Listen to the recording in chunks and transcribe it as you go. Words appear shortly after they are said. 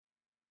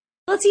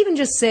let's even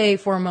just say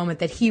for a moment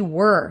that he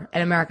were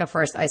an America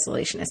First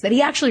isolationist, that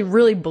he actually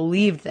really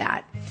believed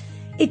that.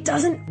 It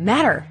doesn't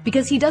matter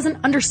because he doesn't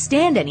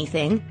understand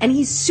anything and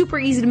he's super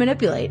easy to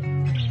manipulate.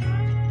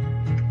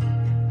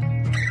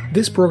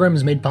 This program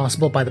is made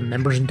possible by the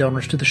members and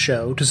donors to the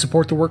show. To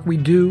support the work we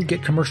do,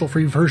 get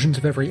commercial-free versions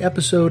of every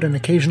episode, and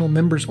occasional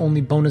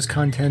members-only bonus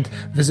content,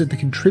 visit the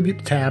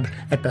Contribute tab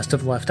at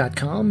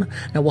bestofleft.com.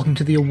 Now, welcome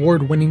to the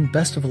award-winning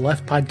Best of the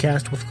Left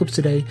podcast with clips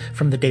today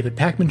from The David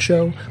Pakman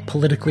Show,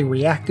 Politically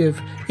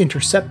Reactive,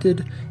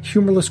 Intercepted,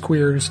 Humorless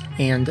Queers,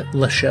 and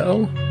Le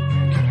Show.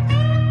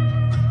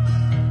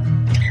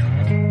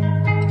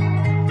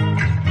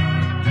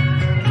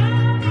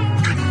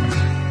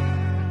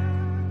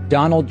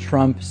 Donald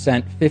Trump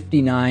sent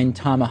 59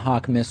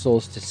 Tomahawk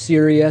missiles to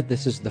Syria.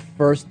 This is the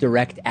first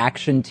direct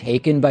action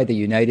taken by the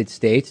United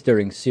States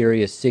during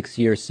Syria's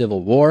 6-year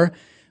civil war.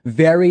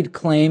 Varied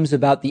claims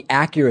about the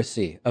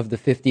accuracy of the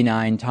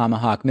 59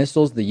 Tomahawk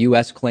missiles, the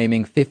U.S.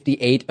 claiming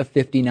 58 of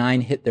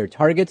 59 hit their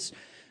targets.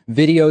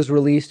 Videos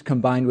released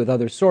combined with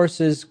other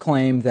sources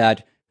claim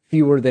that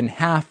fewer than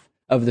half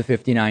of the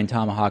 59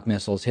 Tomahawk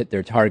missiles hit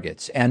their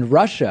targets. And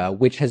Russia,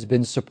 which has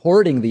been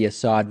supporting the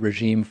Assad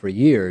regime for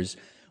years,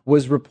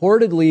 was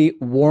reportedly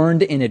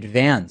warned in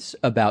advance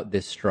about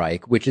this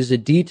strike, which is a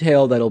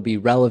detail that'll be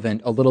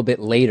relevant a little bit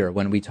later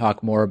when we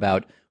talk more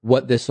about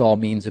what this all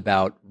means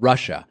about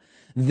Russia.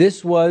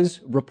 This was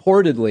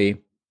reportedly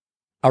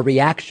a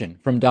reaction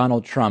from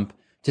Donald Trump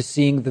to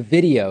seeing the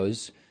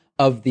videos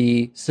of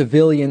the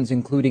civilians,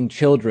 including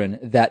children,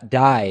 that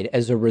died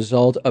as a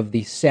result of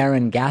the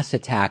sarin gas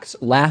attacks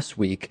last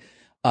week,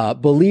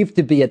 believed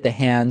to be at the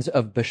hands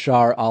of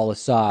Bashar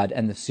al-Assad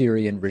and the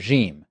Syrian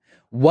regime.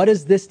 What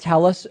does this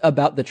tell us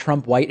about the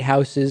Trump White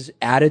House's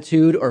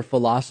attitude or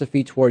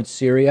philosophy towards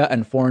Syria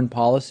and foreign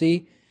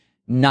policy?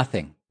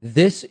 Nothing.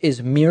 This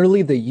is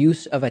merely the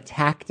use of a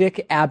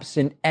tactic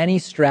absent any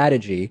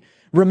strategy.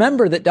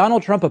 Remember that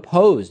Donald Trump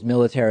opposed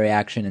military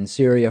action in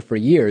Syria for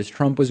years.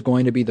 Trump was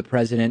going to be the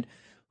president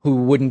who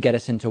wouldn't get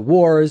us into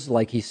wars,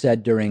 like he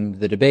said during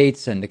the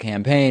debates and the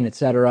campaign,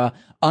 etc.,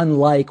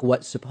 unlike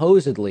what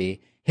supposedly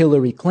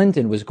Hillary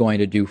Clinton was going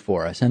to do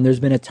for us. And there's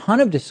been a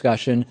ton of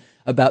discussion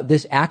about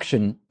this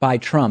action by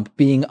Trump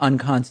being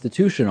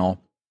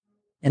unconstitutional.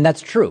 And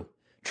that's true.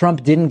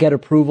 Trump didn't get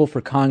approval for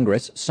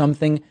Congress,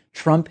 something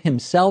Trump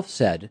himself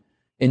said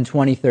in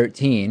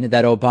 2013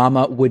 that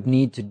Obama would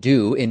need to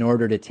do in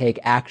order to take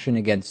action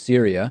against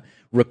Syria.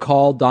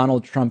 Recall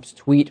Donald Trump's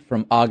tweet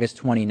from August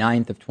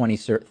 29th of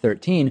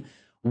 2013.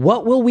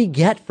 What will we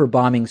get for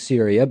bombing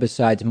Syria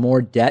besides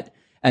more debt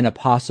and a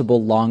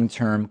possible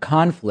long-term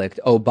conflict?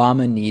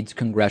 Obama needs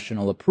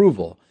congressional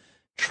approval.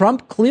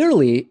 Trump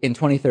clearly in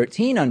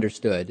 2013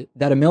 understood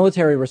that a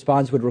military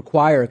response would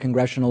require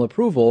congressional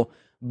approval,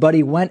 but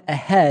he went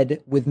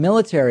ahead with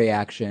military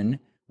action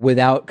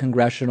without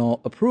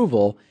congressional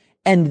approval.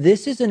 And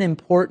this is an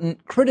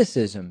important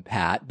criticism,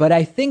 Pat, but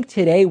I think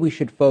today we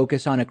should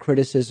focus on a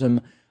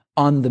criticism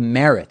on the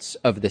merits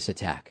of this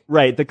attack.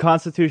 Right. The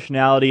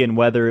constitutionality and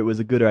whether it was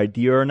a good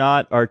idea or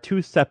not are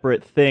two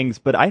separate things,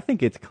 but I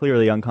think it's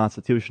clearly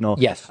unconstitutional.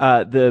 Yes.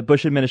 The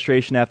Bush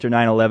administration after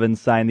 9/11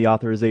 signed the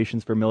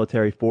authorizations for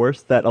military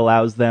force that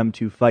allows them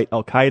to fight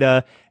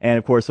al-Qaeda. And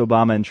of course,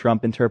 Obama and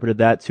Trump interpreted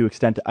that to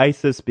extend to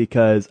ISIS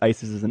because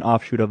ISIS is an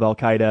offshoot of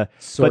al-Qaeda.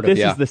 But this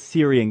is the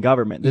Syrian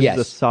government. This is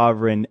a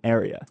sovereign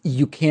area.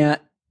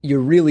 You're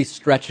really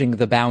stretching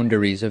the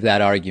boundaries of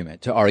that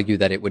argument to argue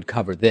that it would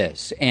cover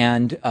this.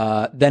 And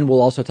then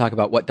we'll also talk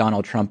about what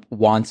Donald Trump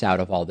wants out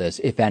of all this,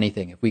 if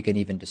anything, if we can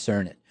even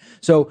discern it.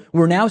 So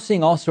we're now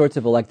seeing all sorts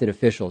of elected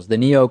officials, the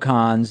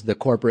neocons, the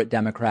corporate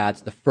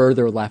Democrats, the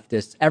further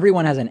leftists.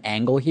 Everyone has an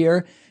angle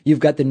here. You've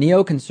got the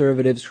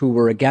neoconservatives who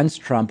were against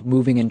Trump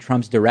moving in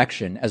Trump's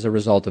direction as a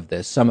result of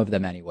this, some of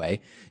them anyway.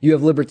 You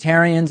have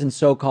libertarians and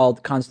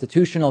so-called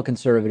constitutional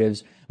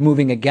conservatives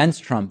moving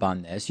against Trump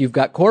on this. You've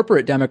got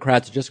corporate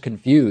Democrats just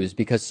confused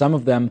because some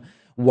of them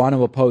want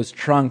to oppose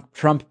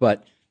Trump,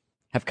 but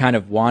have kind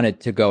of wanted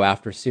to go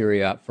after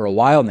Syria for a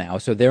while now.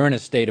 So they're in a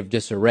state of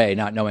disarray,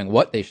 not knowing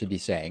what they should be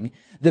saying.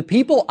 The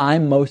people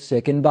I'm most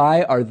sickened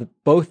by are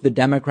both the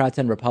Democrats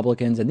and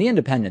Republicans and the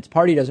independents,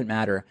 party doesn't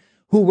matter,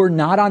 who were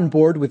not on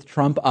board with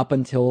Trump up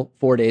until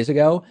 4 days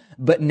ago,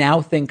 but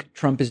now think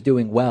Trump is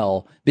doing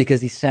well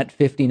because he sent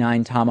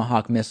 59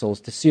 Tomahawk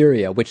missiles to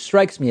Syria, which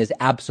strikes me as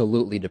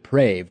absolutely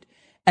depraved.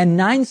 And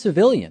 9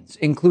 civilians,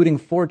 including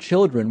 4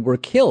 children, were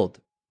killed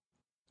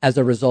as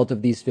a result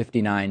of these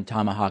 59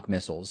 Tomahawk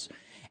missiles.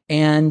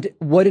 And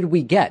what did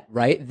we get,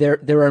 right?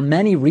 There are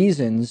many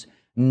reasons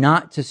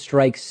not to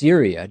strike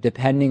Syria,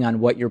 depending on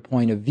what your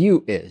point of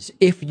view is.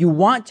 If you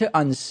want to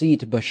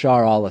unseat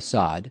Bashar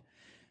al-Assad,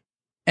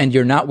 and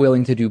you're not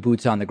willing to do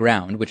boots on the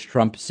ground, which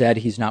Trump said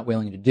he's not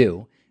willing to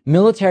do,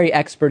 military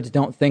experts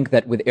don't think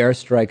that with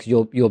airstrikes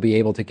you'll be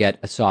able to get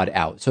Assad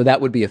out. So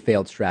that would be a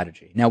failed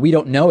strategy. Now, we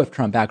don't know if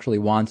Trump actually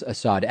wants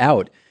Assad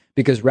out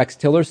because Rex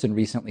Tillerson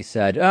recently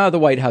said, the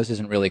White House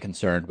isn't really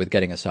concerned with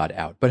getting Assad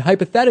out. But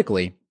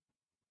hypothetically,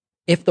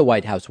 if the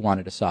White House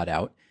wanted Assad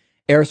out,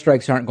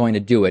 Airstrikes aren't going to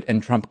do it,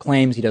 and Trump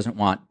claims he doesn't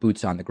want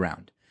boots on the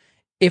ground.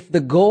 If the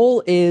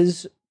goal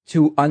is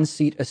to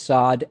unseat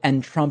Assad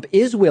and Trump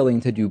is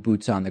willing to do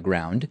boots on the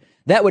ground,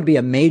 that would be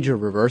a major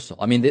reversal.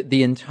 I mean,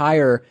 the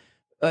entire,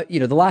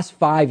 the last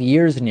 5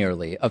 years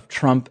nearly of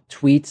Trump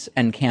tweets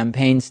and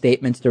campaign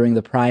statements during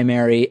the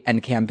primary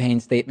and campaign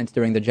statements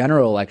during the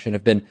general election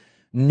have been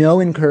no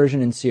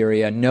incursion in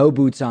Syria, no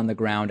boots on the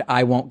ground.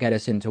 I won't get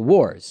us into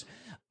wars.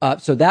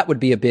 So that would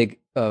be a big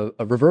a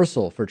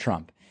reversal for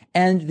Trump.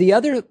 And the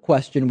other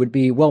question would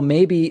be, well,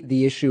 maybe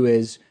the issue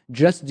is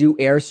just do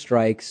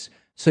airstrikes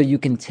so you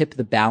can tip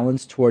the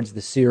balance towards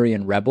the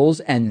Syrian rebels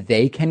and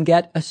they can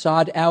get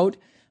Assad out.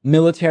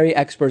 Military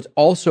experts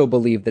also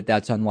believe that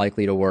that's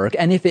unlikely to work.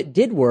 And if it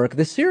did work,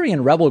 the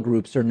Syrian rebel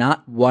groups are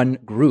not one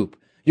group.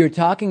 You're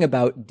talking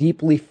about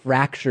deeply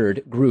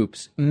fractured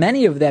groups,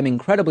 many of them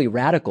incredibly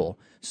radical.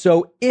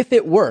 So if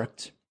it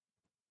worked,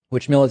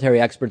 which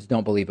military experts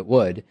don't believe it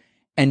would,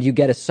 and you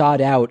get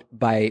Assad out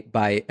by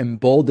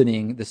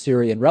emboldening the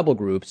Syrian rebel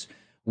groups,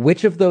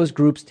 which of those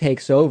groups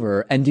takes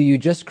over? And do you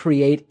just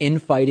create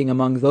infighting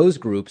among those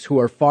groups who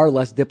are far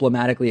less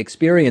diplomatically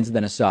experienced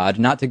than Assad?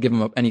 Not to give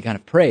him any kind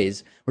of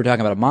praise. We're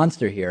talking about a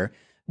monster here.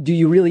 Do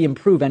you really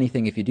improve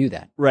anything if you do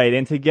that? Right,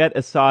 and to get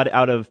Assad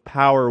out of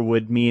power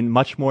would mean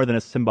much more than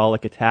a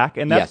symbolic attack,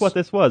 and that's what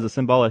this was, a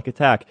symbolic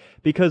attack,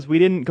 because we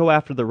didn't go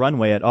after the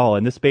runway at all,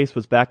 and this base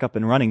was back up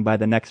and running by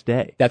the next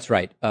day. That's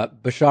right.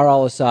 Bashar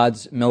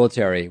al-Assad's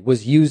military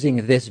was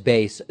using this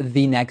base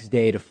the next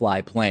day to fly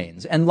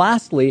planes. And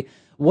lastly,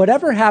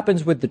 whatever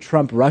happens with the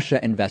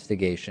Trump-Russia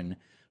investigation,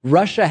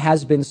 Russia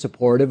has been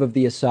supportive of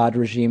the Assad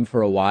regime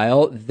for a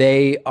while.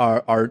 They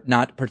are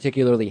not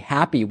particularly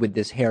happy with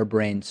this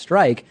harebrained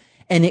strike,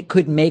 and it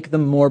could make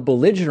them more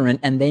belligerent,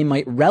 and they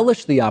might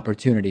relish the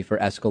opportunity for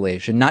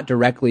escalation, not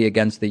directly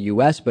against the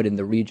U.S., but in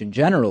the region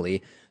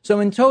generally. So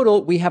in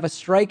total, we have a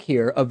strike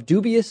here of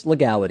dubious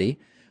legality,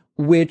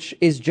 which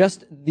is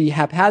just the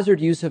haphazard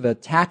use of a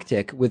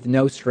tactic with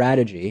no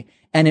strategy,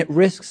 and it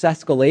risks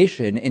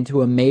escalation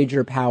into a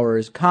major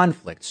powers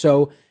conflict.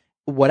 So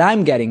what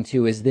I'm getting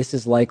to is this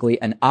is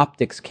likely an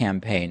optics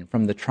campaign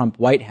from the Trump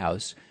White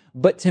House,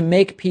 but to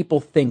make people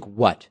think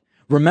what?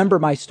 Remember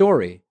my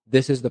story.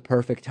 This is the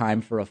perfect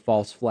time for a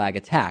false flag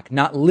attack.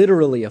 Not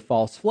literally a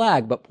false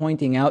flag, but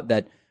pointing out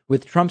that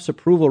with Trump's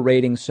approval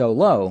rating so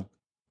low,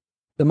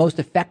 the most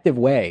effective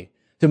way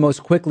to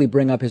most quickly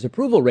bring up his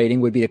approval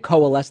rating would be to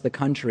coalesce the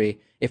country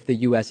if the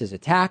U.S. is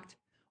attacked,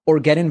 or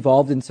get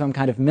involved in some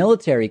kind of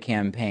military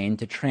campaign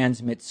to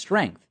transmit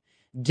strength.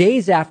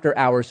 Days after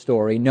our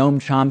story,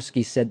 Noam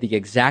Chomsky said the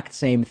exact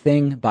same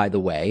thing, by the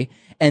way,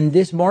 and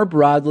this more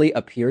broadly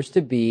appears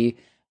to be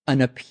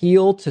an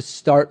appeal to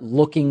start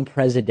looking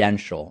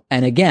presidential.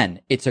 And again,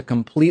 it's a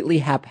completely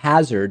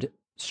haphazard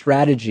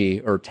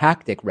strategy or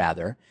tactic,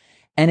 rather.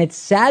 And it's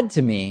sad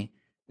to me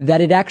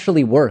that it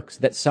actually works,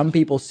 that some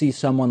people see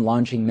someone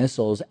launching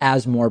missiles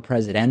as more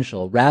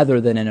presidential rather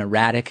than an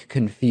erratic,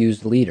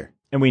 confused leader.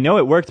 And we know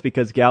it works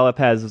because Gallup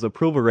has his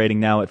approval rating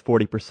now at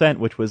 40%,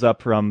 which was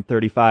up from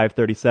 35,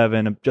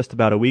 37 just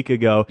about a week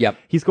ago. Yep.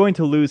 He's going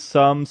to lose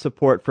some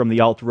support from the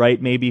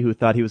alt-right, maybe, who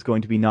thought he was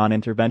going to be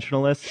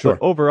non-interventionalist. Sure.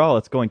 But overall,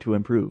 it's going to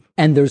improve.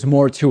 And there's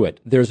more to it.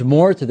 There's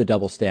more to the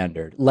double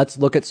standard. Let's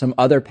look at some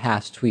other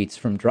past tweets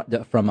from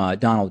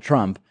Donald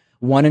Trump.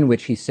 One in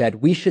which he said,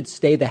 we should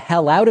stay the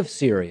hell out of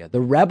Syria. The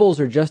rebels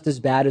are just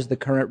as bad as the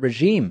current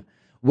regime.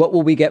 What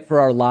will we get for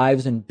our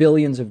lives and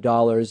billions of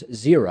dollars?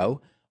 Zero.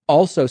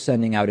 Also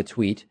sending out a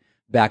tweet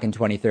back in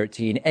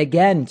 2013,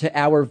 again, to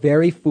our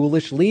very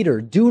foolish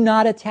leader, do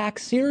not attack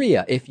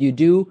Syria. If you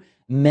do,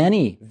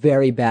 many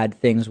very bad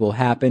things will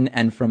happen.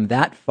 And from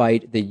that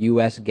fight, the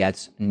U.S.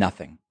 gets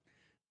nothing.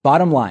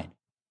 Bottom line,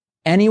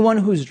 anyone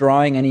who's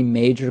drawing any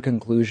major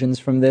conclusions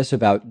from this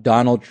about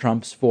Donald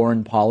Trump's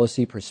foreign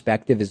policy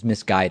perspective is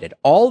misguided.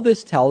 All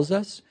this tells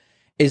us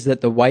is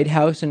that the White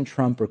House and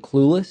Trump are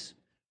clueless,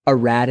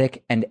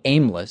 erratic, and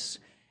aimless.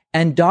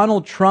 And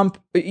Donald Trump,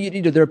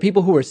 there are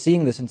people who are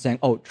seeing this and saying,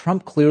 oh,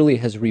 Trump clearly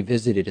has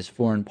revisited his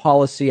foreign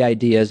policy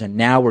ideas, and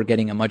now we're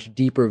getting a much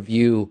deeper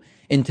view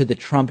into the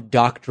Trump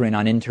doctrine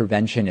on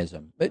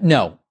interventionism. But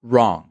no,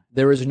 wrong.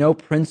 There is no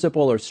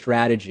principle or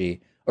strategy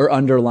or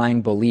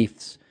underlying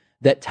beliefs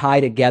that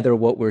tie together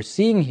what we're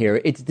seeing here.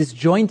 It's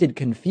disjointed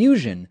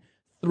confusion,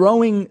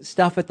 throwing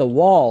stuff at the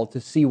wall to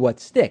see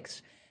what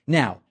sticks.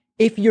 Now,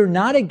 if you're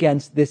not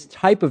against this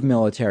type of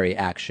military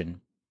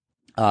action,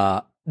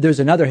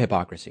 there's another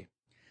hypocrisy.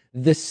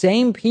 The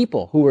same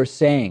people who are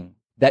saying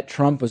that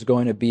Trump was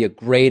going to be a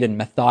great and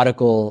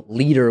methodical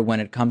leader when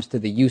it comes to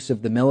the use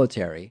of the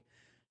military,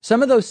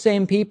 some of those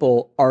same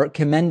people are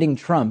commending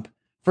Trump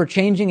for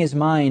changing his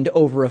mind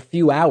over a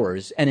few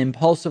hours and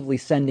impulsively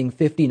sending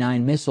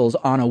 59 missiles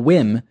on a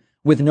whim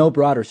with no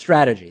broader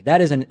strategy.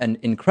 That is an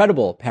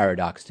incredible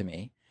paradox to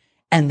me.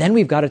 And then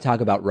we've got to talk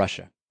about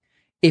Russia.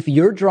 If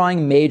you're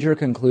drawing major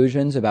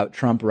conclusions about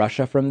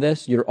Trump-Russia from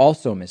this, you're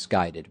also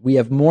misguided. We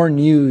have more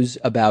news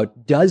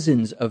about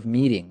dozens of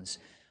meetings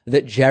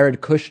that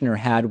Jared Kushner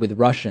had with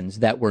Russians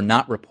that were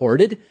not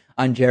reported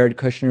on Jared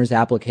Kushner's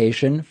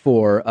application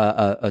for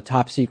a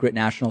top secret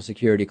national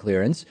security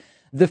clearance.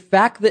 The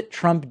fact that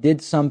Trump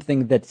did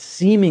something that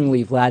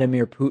seemingly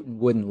Vladimir Putin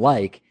wouldn't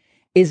like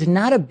is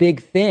not a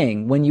big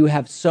thing when you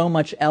have so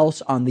much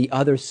else on the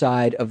other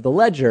side of the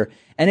ledger.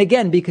 And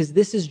again, because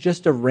this is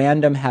just a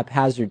random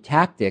haphazard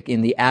tactic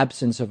in the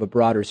absence of a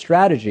broader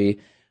strategy,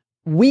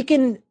 we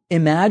can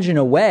imagine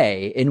a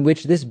way in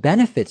which this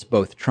benefits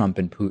both Trump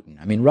and Putin.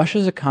 I mean,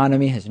 Russia's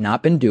economy has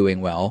not been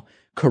doing well.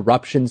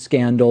 Corruption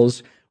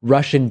scandals,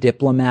 Russian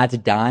diplomats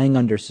dying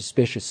under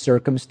suspicious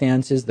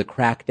circumstances, the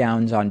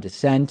crackdowns on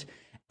dissent,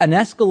 an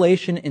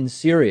escalation in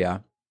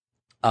Syria,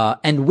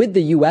 and with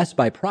the U.S.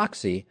 by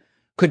proxy,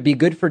 could be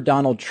good for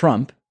Donald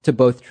Trump to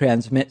both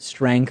transmit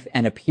strength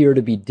and appear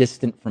to be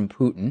distant from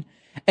Putin.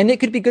 And it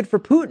could be good for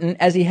Putin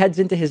as he heads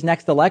into his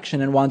next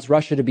election and wants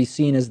Russia to be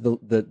seen as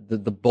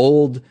the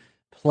bold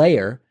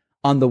player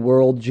on the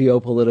world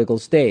geopolitical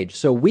stage.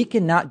 So we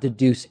cannot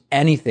deduce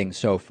anything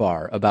so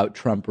far about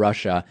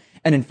Trump-Russia.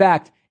 And in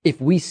fact, if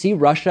we see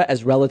Russia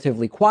as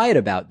relatively quiet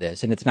about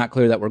this, and it's not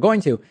clear that we're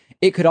going to,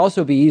 it could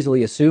also be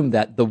easily assumed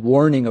that the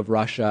warning of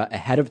Russia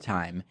ahead of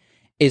time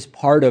is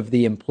part of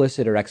the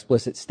implicit or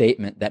explicit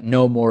statement that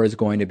no more is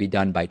going to be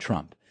done by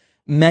Trump.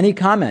 Many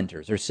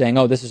commenters are saying,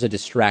 oh, this is a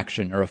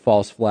distraction or a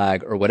false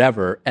flag or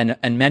whatever, and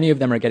many of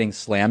them are getting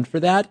slammed for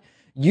that.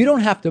 You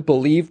don't have to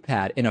believe,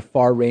 Pat, in a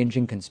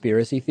far-ranging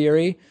conspiracy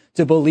theory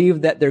to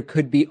believe that there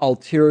could be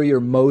ulterior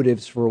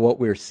motives for what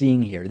we're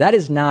seeing here. That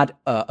is not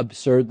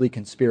absurdly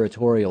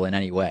conspiratorial in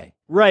any way.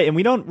 Right, and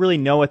we don't really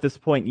know at this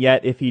point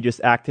yet if he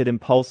just acted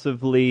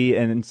impulsively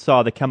and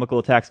saw the chemical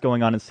attacks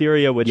going on in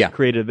Syria, which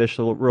created a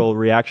visceral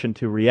reaction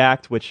to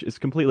react, which is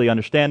completely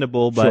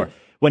understandable, but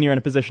when you're in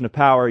a position of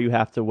power, you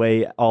have to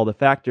weigh all the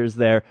factors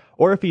there,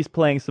 or if he's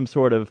playing some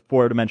sort of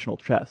four-dimensional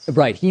chess.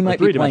 Right, he might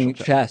be playing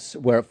chess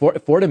where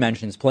four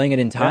dimensions, playing it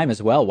in time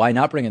as well. Why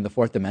not bring in the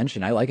fourth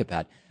dimension? I like it,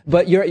 Pat.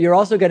 But you're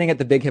also getting at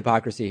the big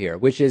hypocrisy here,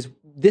 which is,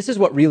 this is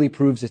what really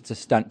proves it's a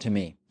stunt to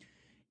me.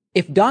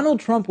 If Donald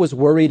Trump was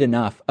worried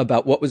enough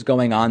about what was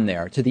going on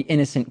there to the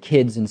innocent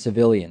kids and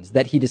civilians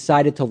that he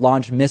decided to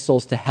launch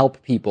missiles to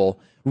help people,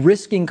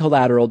 risking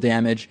collateral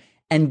damage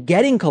and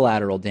getting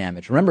collateral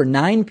damage. Remember,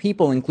 9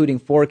 people, including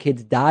 4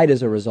 kids, died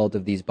as a result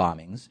of these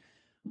bombings.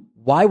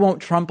 Why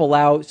won't Trump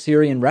allow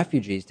Syrian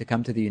refugees to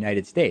come to the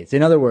United States?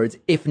 In other words,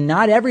 if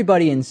not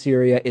everybody in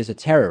Syria is a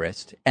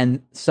terrorist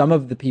and some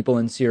of the people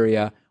in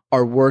Syria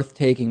are worth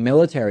taking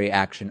military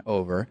action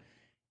over,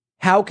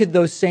 how could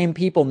those same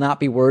people not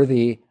be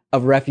worthy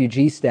of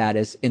refugee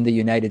status in the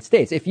United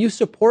States? If you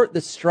support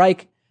the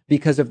strike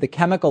because of the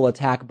chemical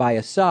attack by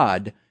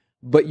Assad,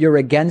 but you're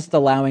against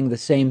allowing the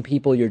same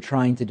people you're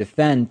trying to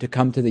defend to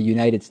come to the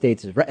United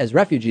States as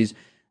refugees,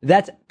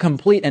 that's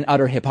complete and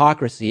utter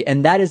hypocrisy.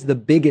 And that is the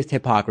biggest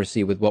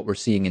hypocrisy with what we're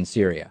seeing in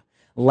Syria.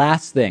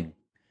 Last thing,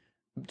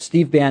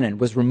 Steve Bannon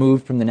was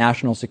removed from the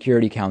National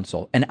Security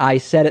Council. And I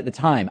said at the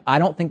time, I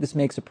don't think this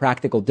makes a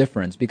practical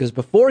difference, because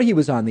before he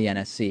was on the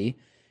NSC,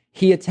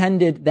 he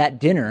attended that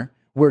dinner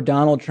where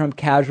Donald Trump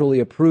casually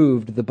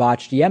approved the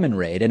botched Yemen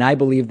raid. And I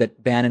believe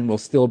that Bannon will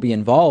still be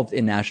involved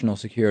in national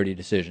security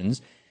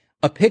decisions.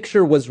 A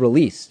picture was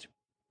released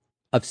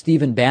of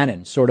Stephen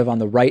Bannon, sort of on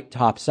the right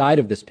top side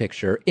of this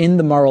picture, in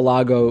the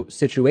Mar-a-Lago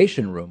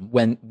Situation Room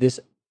when this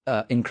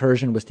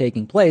incursion was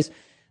taking place.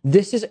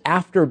 This is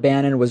after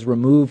Bannon was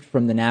removed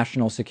from the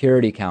National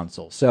Security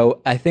Council.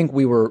 So I think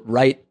we were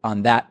right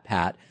on that,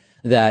 Pat,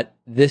 that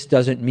this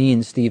doesn't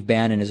mean Steve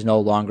Bannon is no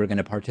longer going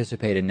to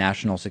participate in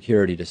national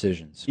security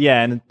decisions.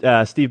 Yeah,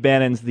 and Steve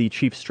Bannon's the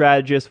chief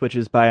strategist, which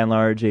is by and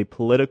large a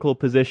political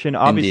position.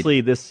 Obviously,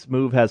 Indeed. This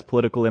move has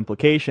political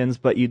implications,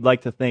 but you'd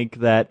like to think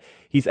that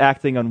he's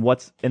acting on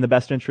what's in the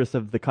best interest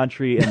of the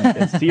country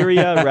and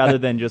Syria rather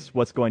than just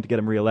what's going to get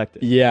him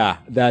reelected. Yeah,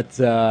 that's,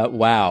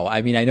 wow.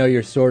 I mean, I know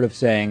you're sort of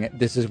saying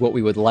this is what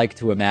we would like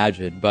to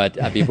imagine,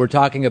 but I mean, we're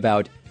talking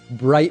about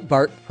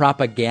Breitbart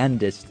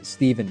propagandist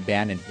Stephen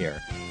Bannon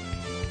here.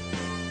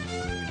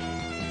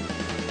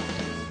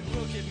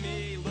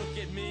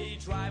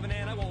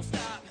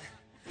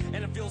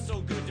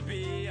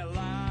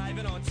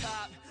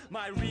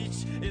 My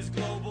reach is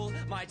global,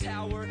 my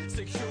tower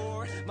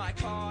secure, my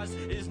cause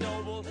is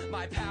noble,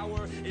 my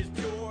power is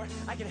pure.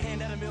 I can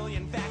hand out 1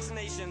 million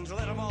vaccinations, or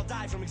let them all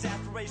die from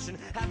exasperation,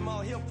 have them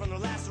all healed from their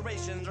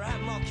lacerations, or have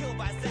them all killed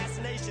by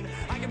assassination.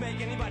 I can make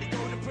anybody go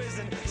to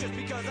prison just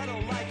because I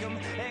don't like them,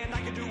 and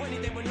I can do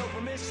anything with no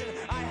permission.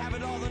 I have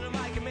it all under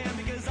my command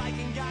because I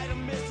can guide a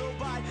missile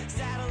by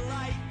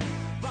satellite,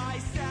 by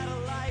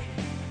satellite,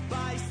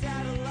 by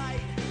satellite,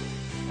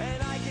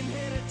 and I can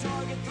hit a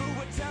target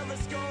through a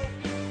telescope.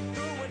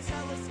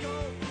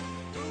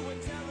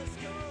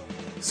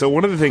 So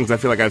one of the things I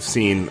feel like I've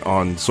seen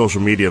on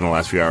social media in the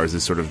last few hours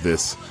is sort of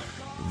this,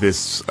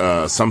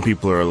 some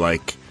people are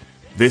like,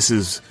 this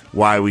is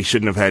why we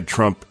shouldn't have had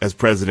Trump as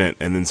president.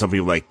 And then some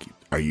people are like,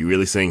 are you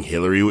really saying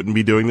Hillary wouldn't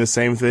be doing the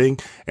same thing?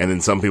 And then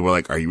some people are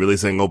like, are you really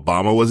saying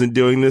Obama wasn't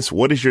doing this?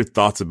 What is your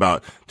thoughts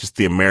about just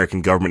the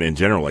American government in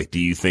general? Like, do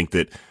you think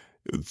that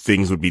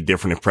things would be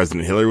different if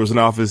President Hillary was in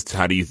office?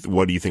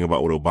 What do you think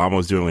about what Obama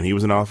was doing when he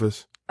was in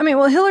office? I mean,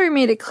 well, Hillary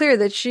made it clear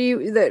that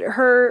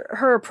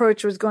her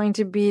approach was going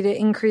to be to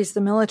increase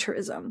the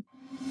militarism.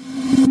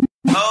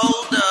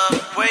 Hold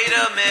up, wait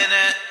a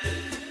minute.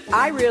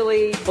 I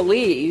really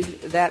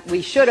believe that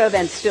we should have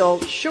and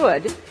still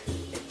should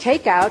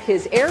take out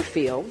his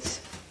airfields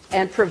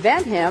and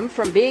prevent him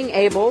from being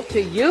able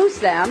to use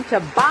them to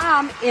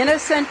bomb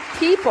innocent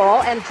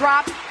people and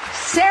drop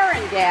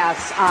sarin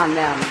gas on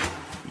them.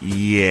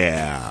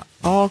 Yeah,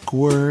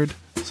 awkward.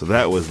 So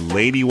that was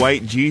Lady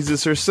White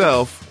Jesus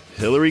herself,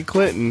 Hillary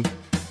Clinton,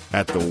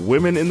 at the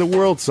Women in the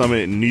World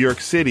Summit in New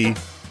York City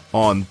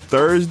on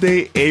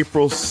Thursday,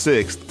 April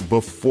 6th,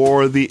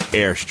 before the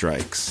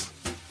airstrikes.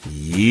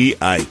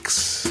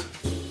 Yikes.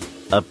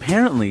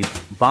 Apparently,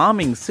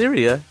 bombing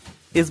Syria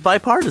is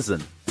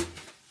bipartisan.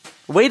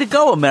 Way to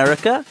go,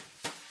 America!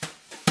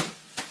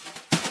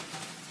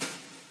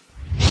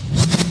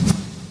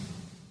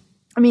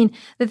 I mean,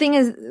 the thing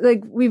is,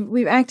 like,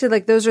 we've acted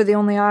like those are the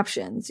only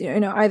options. You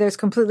know, either it's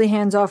completely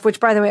hands off, which,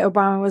 by the way,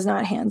 Obama was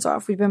not hands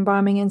off. We've been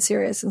bombing in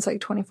Syria since like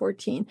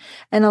 2014,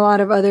 and a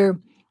lot of other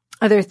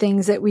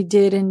things that we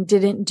did and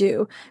didn't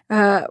do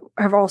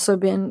have also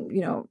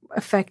been,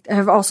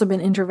 have also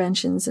been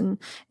interventions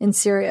in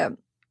Syria.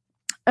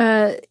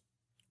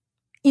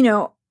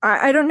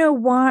 I don't know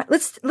why.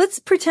 Let's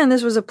pretend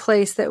this was a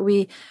place that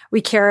we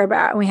care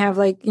about and we have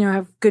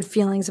have good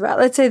feelings about.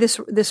 Let's say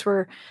this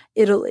were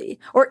Italy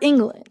or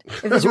England.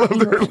 If this were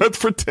England. Let's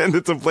pretend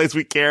it's a place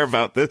we care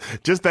about.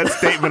 Just that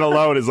statement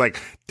alone is like,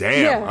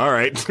 damn. Yeah. All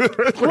right.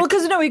 Well,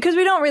 because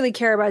we don't really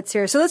care about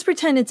Syria. So let's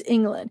pretend it's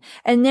England,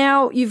 and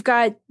now you've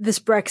got this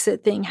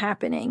Brexit thing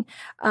happening.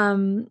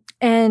 And,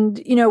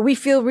 we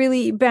feel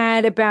really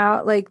bad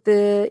about like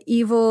the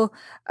evil,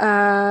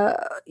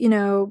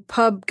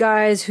 pub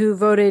guys who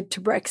voted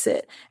to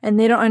Brexit, and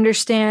they don't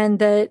understand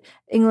that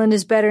England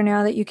is better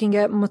now that you can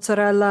get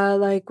mozzarella,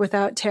 like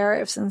without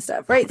tariffs and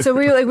stuff. Right. So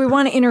we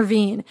want to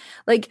intervene.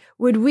 Like,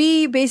 would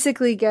we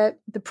basically get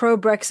the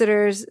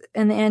pro-Brexiters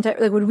and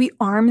the would we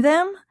arm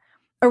them?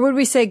 Or would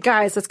we say,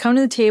 guys, let's come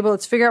to the table.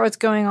 Let's figure out what's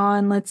going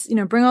on. Let's,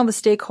 bring all the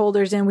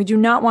stakeholders in. We do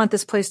not want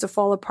this place to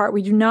fall apart.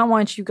 We do not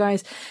want you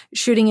guys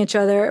shooting each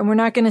other. And we're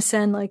not going to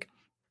send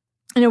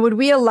would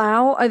we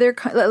allow other,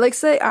 let's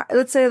say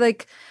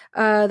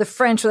the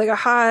French were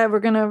like, we're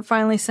going to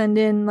finally send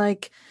in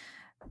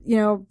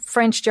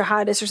French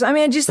jihadists or something. I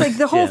mean, just like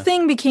the whole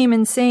thing became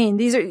insane.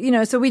 These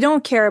are, so we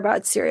don't care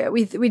about Syria.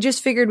 We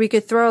just figured we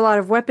could throw a lot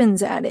of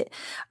weapons at it,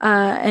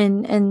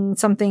 and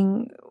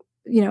something,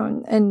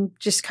 and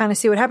just kind of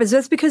see what happens.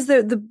 That's because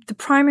the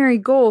primary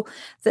goal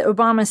that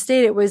Obama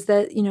stated was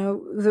that,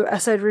 the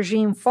Assad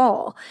regime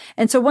fall.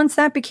 And so once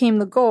that became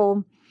the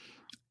goal,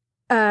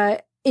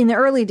 in the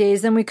early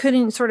days, then we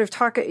couldn't sort of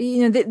talk,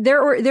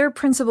 their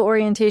principal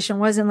orientation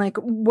wasn't like,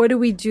 what do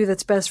we do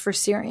that's best for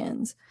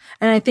Syrians?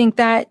 And I think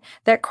that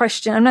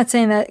question, I'm not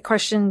saying that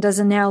question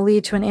doesn't now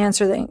lead to an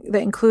answer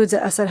that includes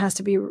that Assad has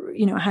to be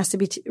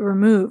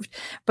removed,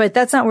 but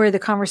that's not where the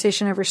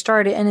conversation ever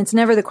started. And it's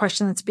never the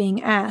question that's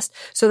being asked.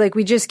 So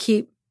we just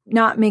keep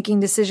not making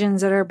decisions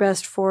that are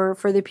best for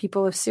the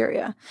people of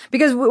Syria.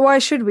 Because why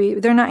should we?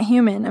 They're not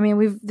human. I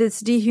mean,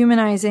 this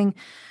dehumanizing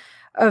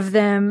of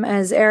them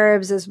as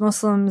Arabs, as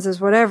Muslims,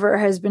 as whatever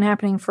has been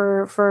happening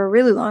for a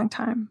really long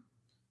time.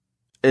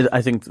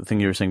 I think the thing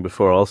you were saying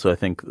before also, I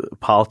think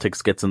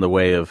politics gets in the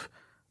way of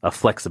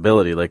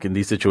flexibility. Like in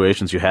these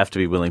situations, you have to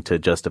be willing to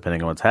adjust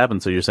depending on what's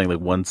happened. So you're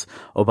saying once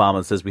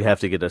Obama says we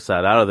have to get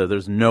Assad out of there,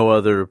 there's no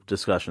other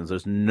discussions.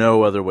 There's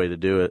no other way to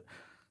do it.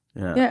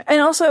 Yeah. And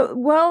also,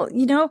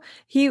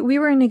 we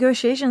were in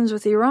negotiations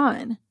with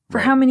Iran for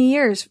how many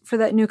years for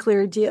that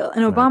nuclear deal?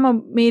 And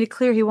Obama made it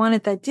clear he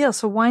wanted that deal.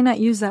 So why not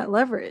use that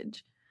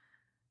leverage?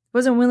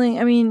 Wasn't willing.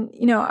 I mean,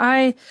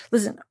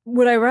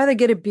 would I rather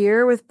get a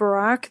beer with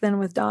Barack than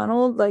with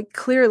Donald?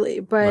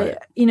 Clearly.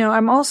 But,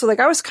 I'm also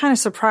I was kind of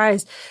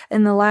surprised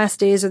in the last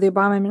days of the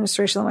Obama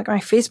administration. My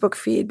Facebook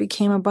feed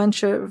became a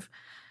bunch of,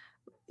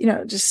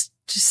 just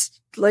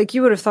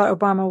you would have thought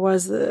Obama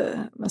was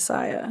the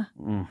Messiah,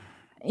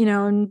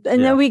 and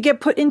then we get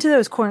put into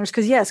those corners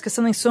because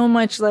something so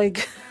much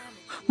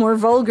more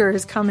vulgar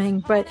is coming,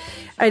 but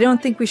I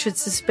don't think we should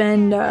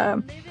suspend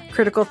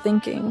critical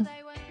thinking.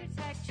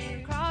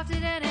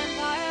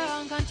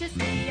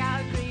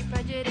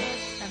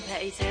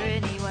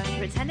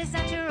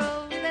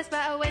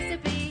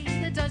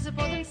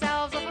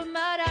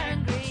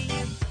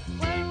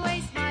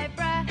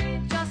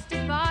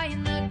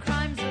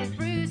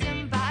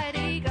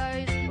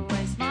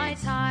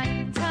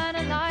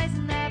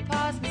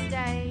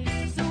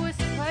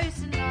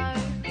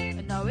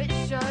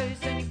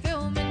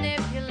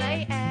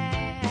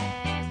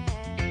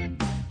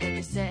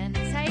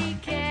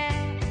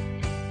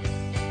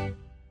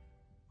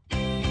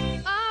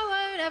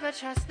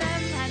 Trust them,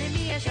 handing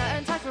me a shirt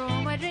and tie for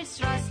all my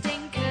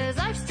distrusting, cause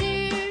life's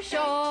too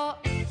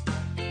short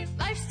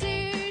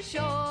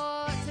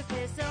to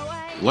piss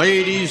away.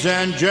 Ladies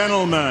and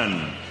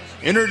gentlemen,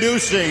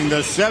 Introducing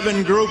the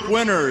 7 group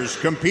winners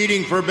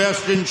competing for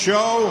Best in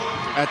Show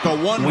at the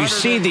 100. We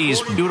see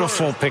these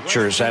beautiful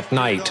pictures at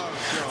night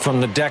from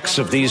the decks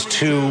of these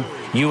 2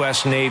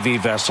 U.S. Navy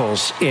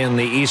vessels in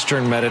the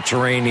Eastern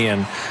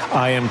Mediterranean.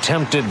 I am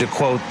tempted to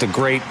quote the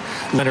great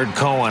Leonard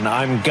Cohen,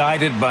 I'm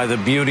guided by the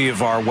beauty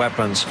of our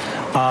weapons.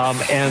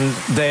 And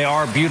they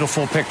are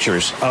beautiful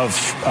pictures of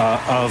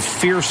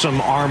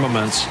fearsome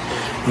armaments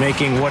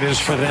making what is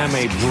for them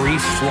a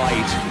brief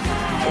flight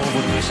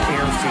over this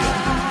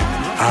airfield.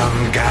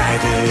 I'm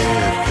guided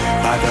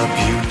by the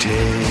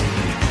beauty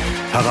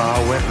of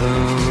our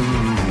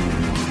weapons.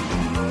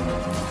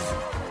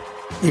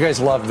 You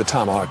guys love the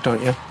Tomahawk,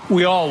 don't you?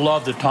 We all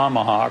love the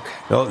Tomahawk.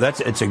 Oh,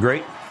 it's a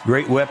great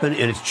weapon,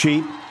 and it's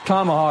cheap.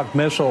 Tomahawk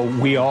missile,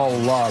 we all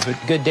love it.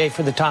 Good day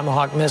for the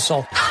Tomahawk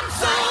missile. I'm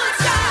so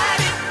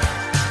excited,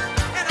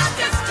 and I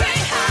just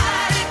can't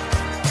hide it.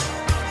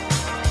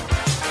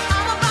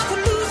 I'm about to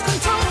lose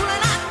control,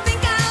 and I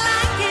think I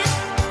like it.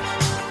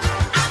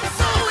 I'm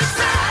so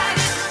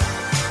excited,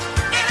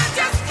 and I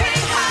just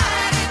can't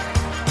hide it.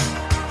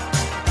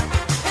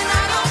 And I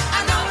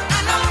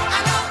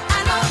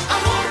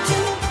want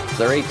to.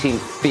 They're 18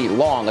 feet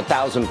long,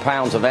 1,000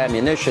 pounds of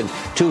ammunition,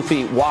 2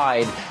 feet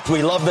wide.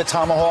 We love the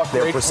Tomahawk.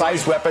 They're a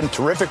precise weapon,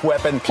 terrific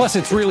weapon. Plus,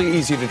 it's really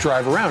easy to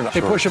drive around.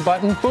 They push a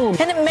button, boom.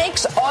 And it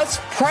makes us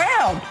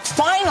proud,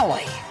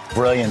 finally.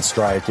 Brilliant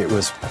strike.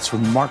 That's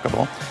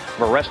remarkable.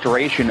 A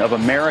restoration of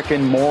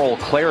American moral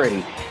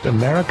clarity.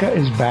 America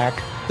is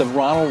back. The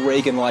Ronald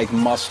Reagan-like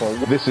muscle.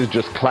 This is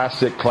just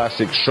classic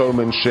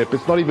showmanship.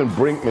 It's not even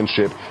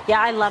brinkmanship.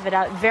 Yeah, I love it.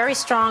 A very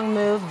strong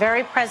move,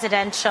 very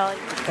presidential.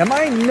 Am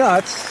I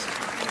nuts?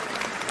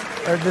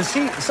 Or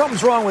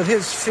something's wrong with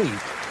his feet?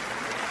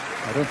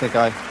 I don't think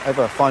I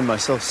ever find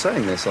myself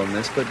saying this on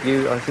this, but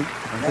I think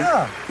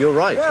you're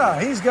right.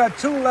 Yeah, he's got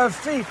 2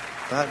 left feet.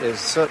 That is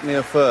certainly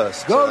a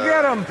first. Go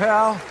get him,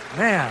 pal.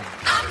 Man.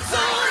 I'm so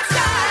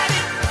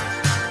excited,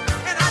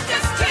 and I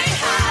just can't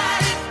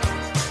hide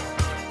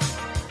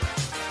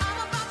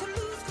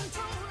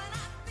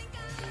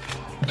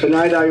it.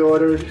 Tonight I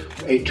ordered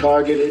a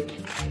targeted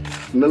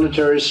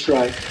military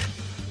strike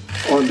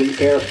on the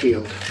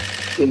airfield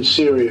in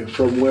Syria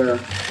from where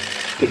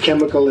the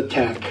chemical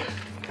attack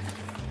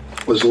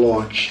was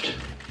launched.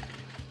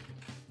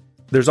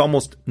 There's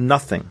almost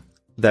nothing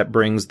that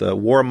brings the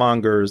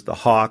warmongers, the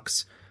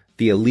hawks,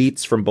 the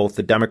elites from both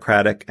the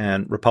Democratic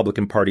and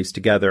Republican parties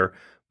together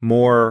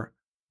more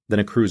than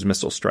a cruise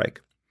missile strike.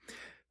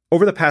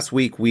 Over the past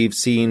week, we've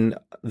seen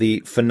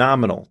the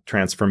phenomenal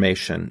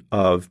transformation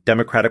of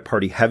Democratic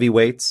Party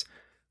heavyweights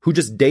who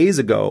just days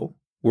ago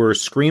were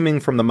screaming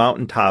from the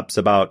mountaintops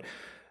about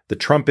the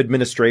Trump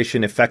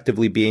administration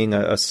effectively being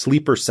a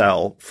sleeper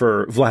cell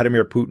for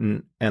Vladimir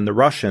Putin and the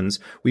Russians.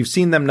 We've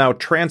seen them now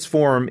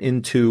transform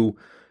into,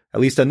 at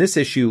least on this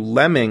issue,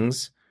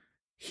 lemmings,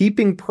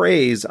 heaping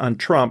praise on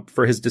Trump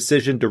for his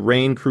decision to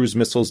rain cruise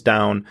missiles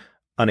down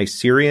on a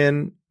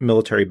Syrian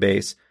military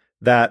base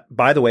that,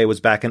 by the way, was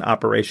back in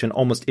operation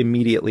almost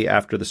immediately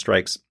after the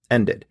strikes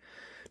ended.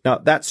 Now,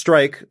 that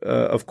strike,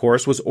 of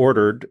course, was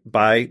ordered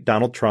by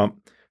Donald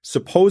Trump,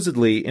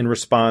 supposedly in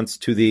response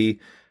to the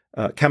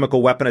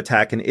chemical weapon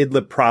attack in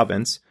Idlib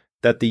province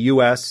that the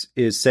U.S.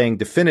 is saying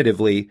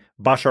definitively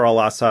Bashar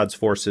al-Assad's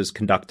forces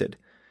conducted.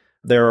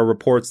 There are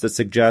reports that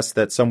suggest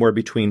that somewhere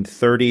between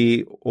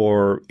 30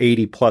 or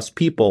 80 plus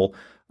people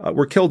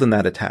were killed in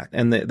that attack.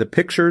 And the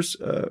pictures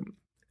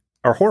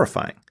are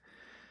horrifying.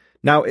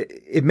 Now,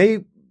 it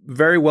may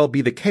very well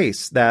be the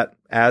case that,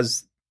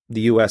 as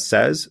the U.S.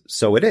 says,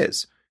 so it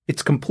is.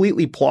 It's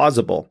completely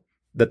plausible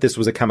that this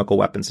was a chemical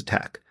weapons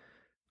attack.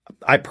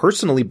 I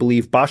personally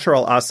believe Bashar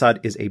al-Assad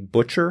is a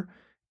butcher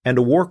and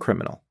a war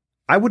criminal.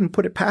 I wouldn't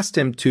put it past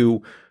him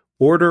to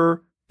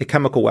order a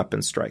chemical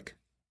weapons strike.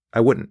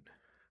 I wouldn't.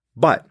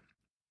 But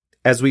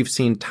as we've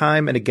seen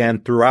time and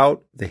again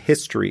throughout the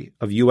history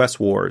of U.S.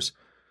 wars,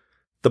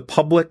 the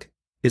public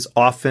is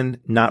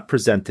often not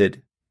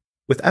presented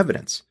with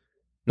evidence,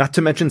 not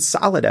to mention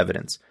solid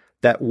evidence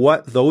that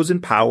what those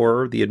in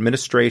power, the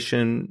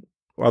administration,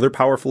 or other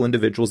powerful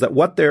individuals, that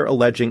what they're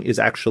alleging is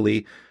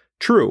actually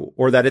true,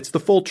 or that it's the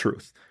full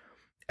truth.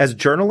 As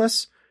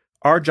journalists,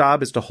 our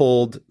job is to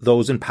hold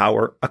those in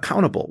power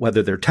accountable,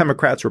 whether they're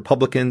Democrats,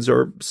 Republicans,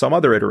 or some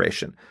other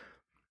iteration.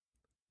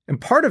 And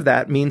part of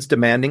that means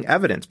demanding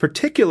evidence,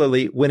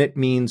 particularly when it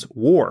means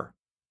war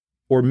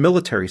or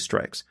military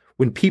strikes,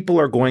 when people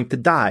are going to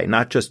die,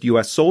 not just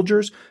U.S.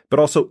 soldiers,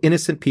 but also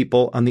innocent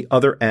people on the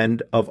other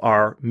end of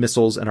our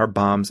missiles and our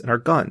bombs and our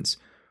guns.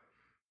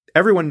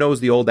 Everyone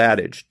knows the old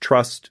adage,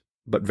 trust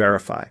but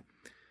verify.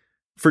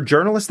 For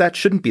journalists, that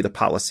shouldn't be the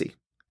policy.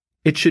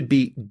 It should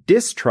be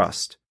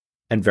distrust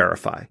and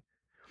verify.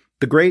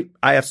 The great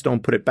I.F. Stone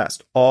put it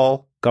best,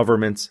 all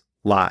governments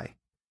lie.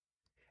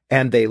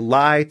 And they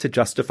lie to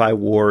justify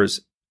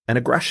wars and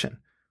aggression.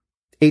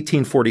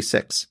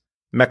 1846,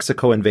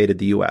 Mexico invaded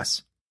the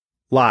U.S.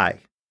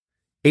 Lie.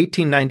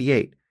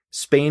 1898,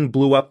 Spain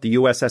blew up the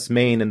USS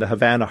Maine in the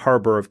Havana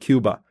harbor of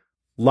Cuba.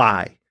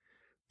 Lie.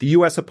 The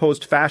U.S.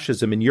 opposed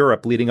fascism in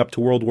Europe leading up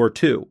to World War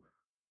II.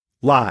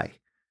 Lie.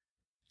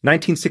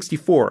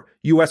 1964,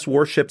 U.S.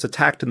 warships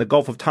attacked in the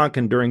Gulf of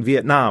Tonkin during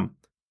Vietnam.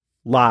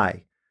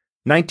 Lie.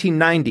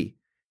 1990,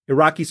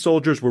 Iraqi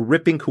soldiers were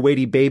ripping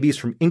Kuwaiti babies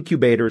from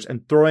incubators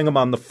and throwing them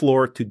on the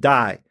floor to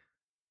die.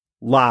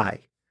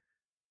 Lie.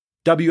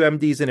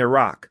 WMDs in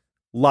Iraq.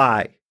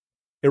 Lie.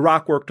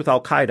 Iraq worked with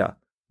Al-Qaeda.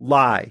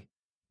 Lie.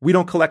 We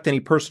don't collect any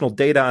personal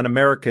data on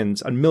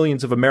Americans, on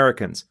millions of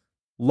Americans.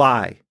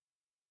 Lie.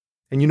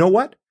 And you know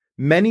what?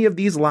 Many of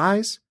these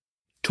lies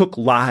took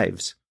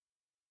lives.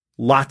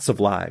 Lots of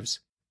lives.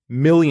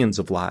 Millions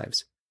of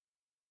lives.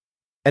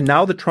 And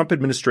now the Trump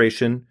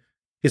administration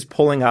is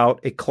pulling out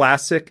a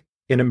classic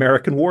in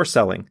American war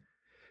selling.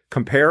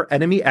 Compare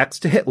Enemy X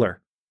to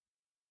Hitler.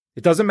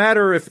 It doesn't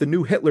matter if the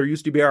new Hitler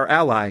used to be our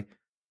ally.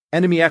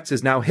 Enemy X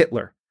is now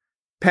Hitler.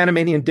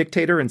 Panamanian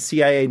dictator and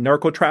CIA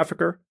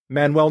narco-trafficker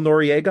Manuel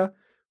Noriega,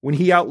 when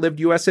he outlived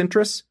U.S.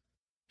 interests,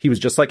 he was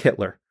just like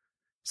Hitler.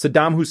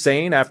 Saddam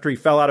Hussein, after he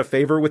fell out of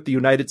favor with the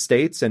United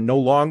States and no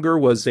longer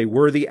was a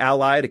worthy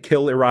ally to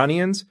kill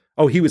Iranians,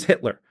 he was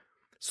Hitler.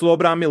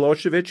 Slobodan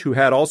Milosevic, who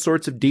had all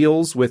sorts of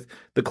deals with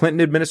the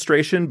Clinton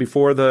administration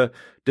before the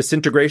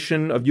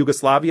disintegration of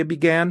Yugoslavia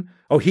began,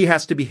 he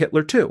has to be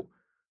Hitler too.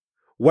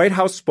 White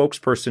House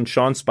spokesperson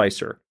Sean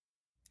Spicer,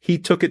 he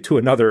took it to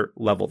another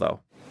level, though.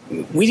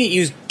 We didn't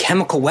use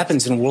chemical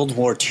weapons in World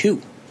War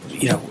II.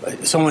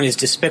 Someone as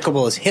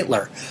despicable as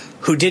Hitler,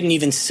 who didn't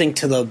even sink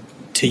to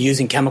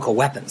using chemical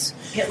weapons.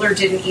 Hitler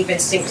didn't even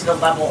sink to the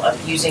level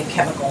of using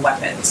chemical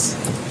weapons.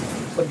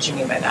 What did you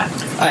mean by that?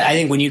 I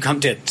think when you come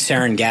to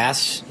sarin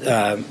gas,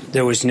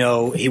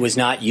 he was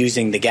not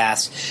using the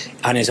gas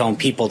on his own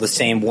people the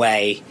same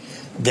way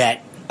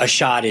that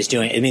Assad is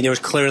doing. I mean, there was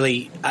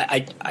clearly,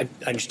 I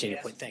understand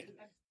your point. Thank you.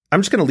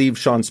 I'm just going to leave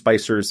Sean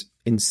Spicer's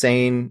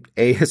insane,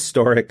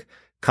 ahistoric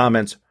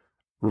comments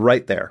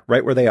right there,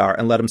 right where they are,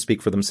 and let them speak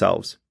for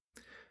themselves.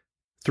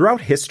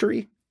 Throughout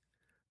history,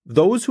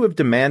 those who have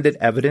demanded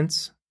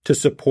evidence to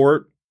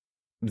support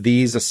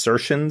these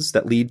assertions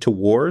that lead to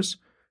wars,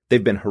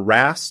 they've been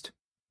harassed,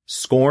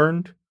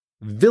 scorned,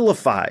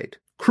 vilified,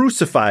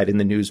 crucified in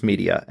the news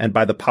media and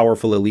by the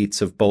powerful elites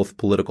of both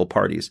political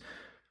parties.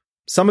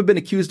 Some have been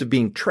accused of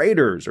being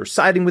traitors or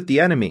siding with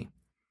the enemy.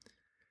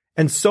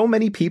 And so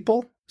many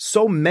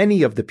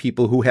of the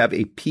people who have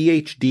a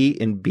PhD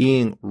in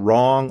being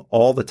wrong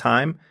all the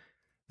time,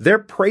 they're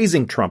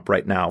praising Trump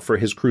right now for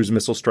his cruise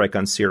missile strike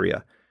on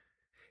Syria.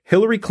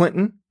 Hillary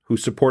Clinton, who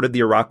supported the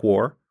Iraq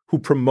War, who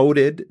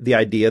promoted the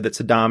idea that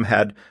Saddam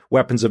had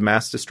weapons of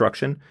mass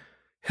destruction,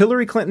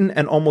 Hillary Clinton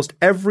and almost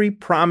every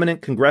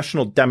prominent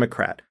congressional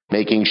Democrat.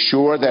 Making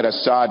sure that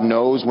Assad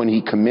knows when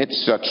he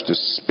commits such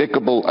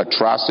despicable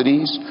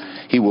atrocities,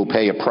 he will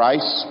pay a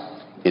price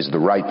is the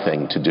right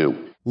thing to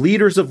do.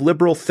 Leaders of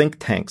liberal think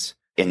tanks.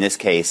 In this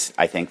case,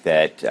 I think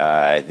that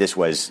this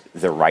was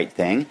the right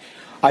thing.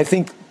 I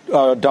think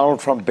Donald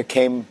Trump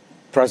became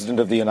President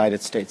of the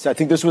United States. I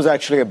think this was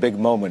actually a big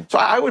moment. So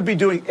I would be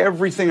doing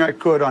everything I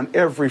could on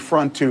every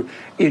front to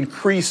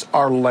increase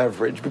our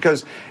leverage,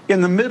 because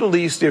in the Middle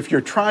East, if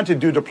you're trying to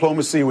do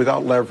diplomacy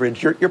without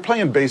leverage, you're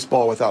playing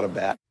baseball without a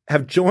bat.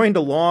 Have joined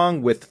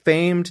along with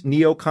famed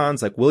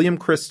neocons like William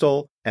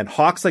Kristol and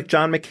hawks like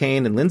John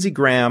McCain and Lindsey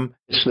Graham.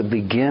 It's the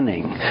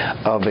beginning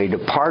of a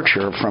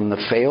departure from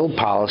the failed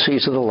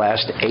policies of the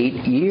last 8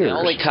 years. The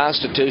only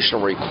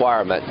constitutional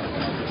requirement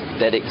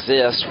that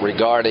exists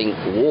regarding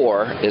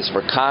war is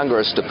for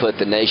Congress to put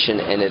the nation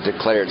in a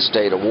declared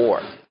state of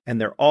war. And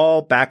they're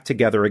all back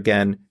together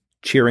again,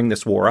 cheering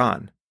this war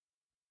on.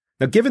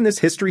 Now, given this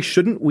history,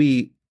 shouldn't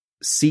we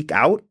seek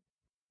out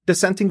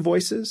dissenting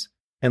voices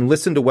and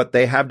listen to what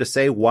they have to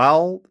say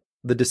while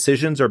the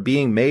decisions are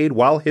being made,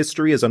 while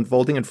history is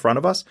unfolding in front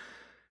of us?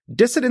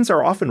 Dissidents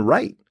are often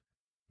right.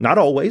 Not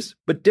always,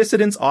 but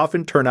dissidents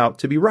often turn out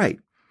to be right.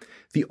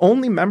 The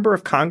only member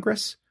of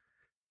Congress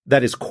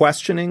that is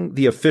questioning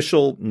the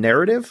official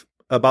narrative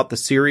about the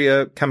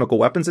Syria chemical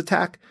weapons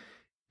attack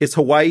is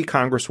Hawaii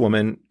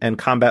Congresswoman and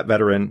combat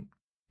veteran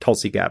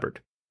Tulsi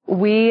Gabbard.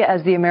 We,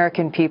 as the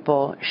American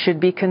people, should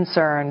be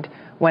concerned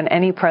when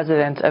any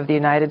president of the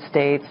United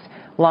States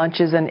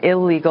launches an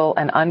illegal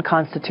and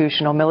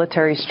unconstitutional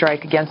military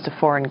strike against a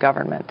foreign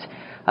government.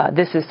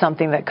 This is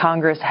something that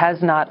Congress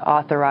has not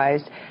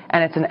authorized,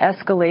 and it's an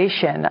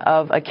escalation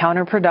of a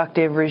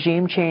counterproductive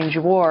regime change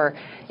war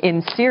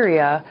in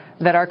Syria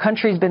that our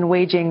country's been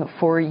waging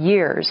for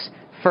years.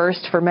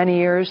 First, for many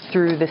years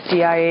through the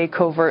CIA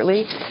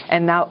covertly,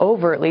 and now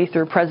overtly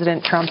through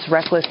President Trump's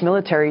reckless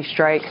military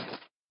strike.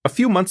 A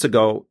few months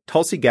ago,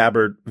 Tulsi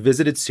Gabbard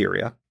visited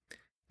Syria,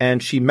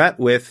 and she met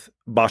with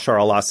Bashar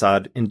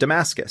al-Assad in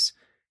Damascus.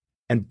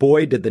 And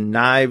boy, did the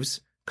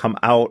knives come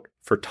out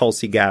for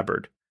Tulsi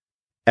Gabbard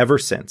ever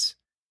since,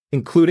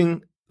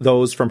 including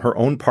those from her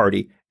own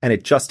party, and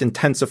it just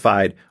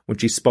intensified when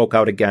she spoke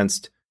out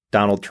against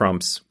Donald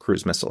Trump's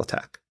cruise missile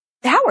attack.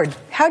 Howard,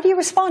 how do you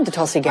respond to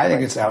Tulsi Gabbard? I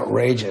think it's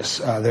outrageous.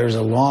 There's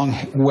a long,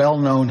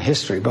 well-known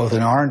history, both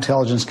in our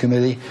Intelligence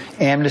Committee,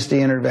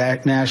 Amnesty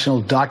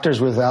International, Doctors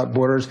Without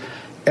Borders.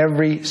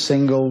 Every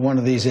single one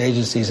of these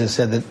agencies has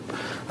said that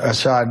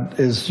Assad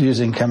is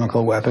using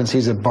chemical weapons.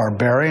 He's a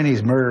barbarian.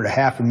 He's murdered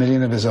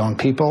 500,000 of his own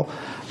people.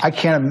 I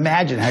can't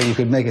imagine how you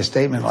could make a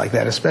statement like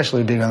that,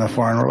 especially being on the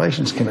Foreign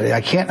Relations Committee.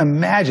 I can't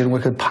imagine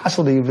what could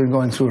possibly have been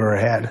going through her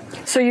head.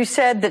 So you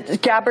said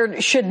that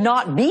Gabbard should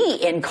not be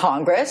in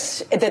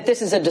Congress, that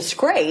this is a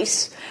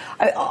disgrace.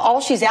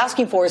 All she's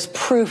asking for is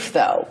proof,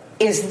 though.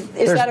 Is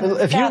that a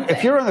bad thing?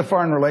 If you're on the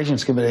Foreign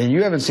Relations Committee and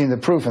you haven't seen the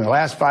proof in the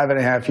last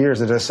 5.5 years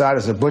that Assad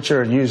is a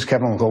butcher and used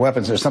chemical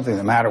weapons, there's something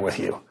the matter with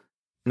you.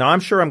 Now, I'm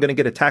sure I'm going to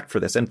get attacked for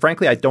this, and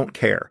frankly, I don't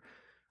care.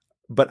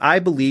 But I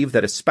believe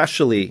that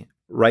especially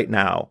right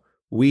now,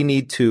 we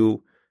need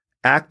to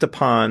act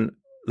upon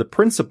the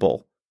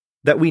principle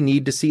that we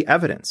need to see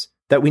evidence,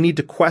 that we need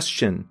to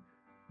question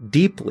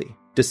deeply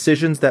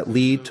decisions that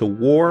lead to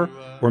war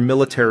or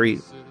military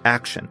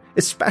action,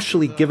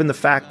 especially given the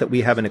fact that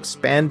we have an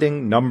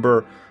expanding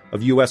number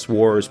of U.S.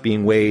 wars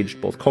being waged,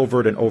 both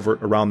covert and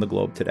overt, around the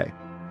globe today.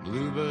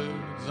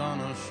 Bluebirds on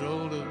our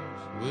shoulders,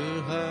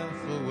 we're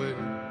half awake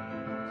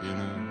in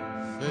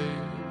a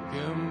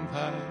fake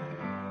empire.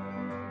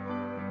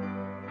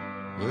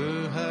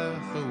 We're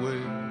half awake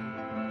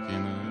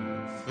in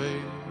a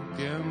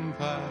fake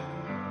empire.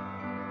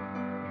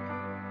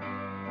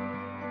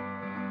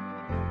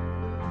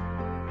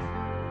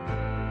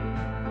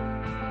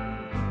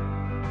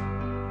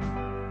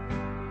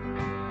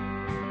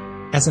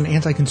 As an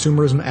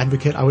anti-consumerism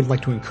advocate, I would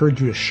like to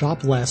encourage you to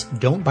shop less,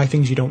 don't buy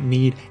things you don't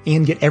need,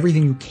 and get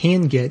everything you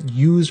can get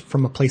used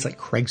from a place like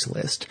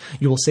Craigslist.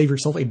 You will save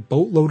yourself a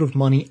boatload of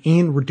money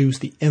and reduce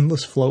the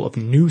endless flow of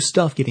new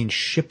stuff getting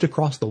shipped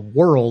across the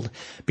world,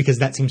 because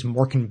that seems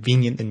more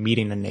convenient than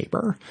meeting a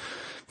neighbor.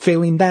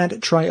 Failing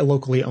that, try a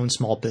locally owned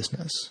small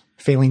business.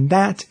 Failing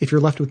that, if you're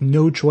left with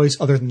no choice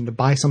other than to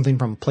buy something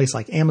from a place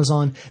like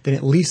Amazon, then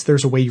at least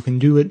there's a way you can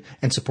do it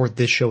and support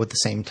this show at the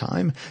same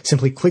time.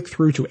 Simply click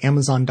through to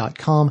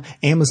Amazon.com,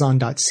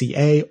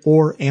 Amazon.ca,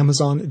 or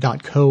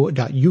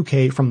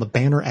Amazon.co.uk from the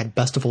banner at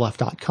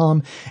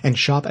bestofleft.com and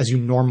shop as you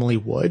normally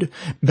would.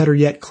 Better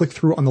yet, click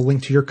through on the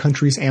link to your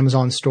country's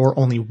Amazon store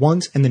only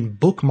once and then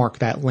bookmark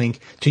that link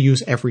to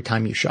use every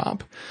time you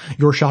shop.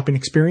 Your shopping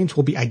experience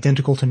will be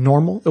identical to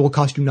normal. It will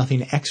cost you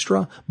nothing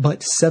extra,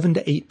 but 7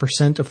 to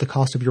 8% of the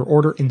cost of your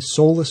order in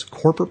soulless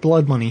corporate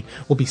blood money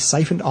will be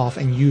siphoned off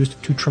and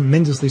used to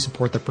tremendously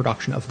support the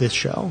production of this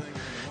show.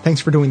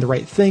 Thanks for doing the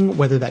right thing,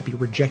 whether that be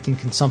rejecting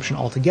consumption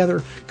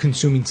altogether,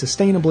 consuming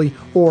sustainably,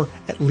 or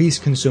at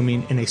least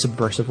consuming in a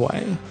subversive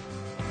way.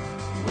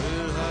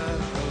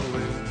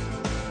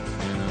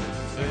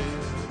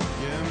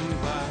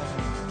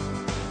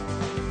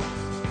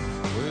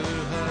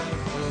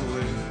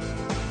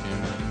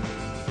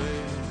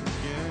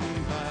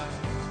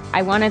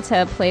 I wanted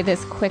to play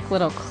this quick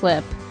little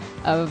clip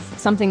of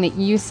something that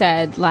you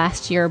said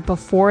last year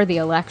before the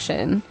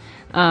election.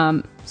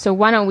 So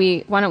why don't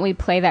we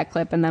play that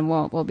clip and then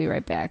we'll be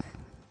right back.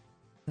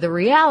 The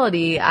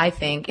reality, I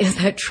think, is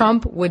that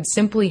Trump would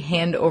simply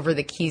hand over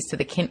the keys to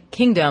the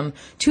kingdom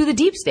to the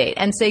deep state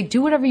and say,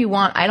 do whatever you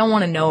want. I don't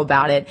want to know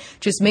about it.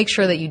 Just make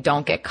sure that you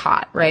don't get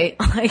caught, right?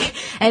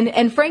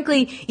 And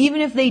frankly,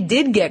 even if they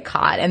did get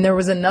caught and there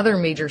was another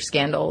major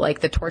scandal, like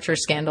the torture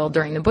scandal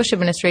during the Bush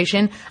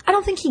administration, I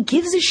don't think he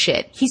gives a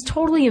shit. He's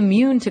totally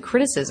immune to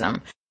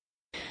criticism.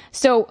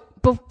 So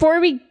before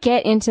we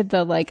get into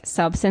the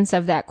substance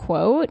of that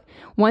quote,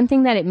 one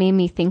thing that it made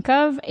me think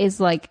of is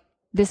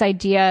this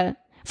idea.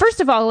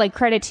 First of all,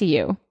 credit to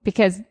you,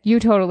 because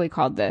you totally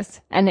called this,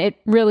 and it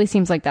really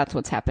seems like that's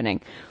what's happening.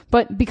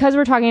 But because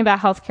we're talking about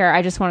healthcare,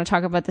 I just want to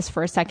talk about this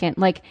for a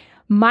second.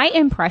 My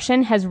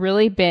impression has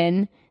really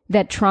been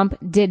that Trump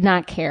did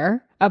not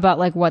care about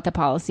what the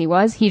policy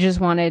was. He just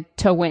wanted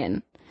to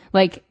win.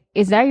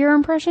 Is that your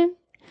impression?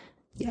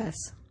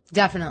 Yes,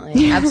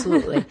 definitely.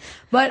 Absolutely.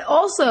 But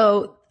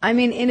also, I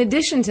mean, in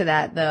addition to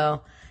that,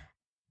 though,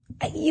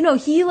 he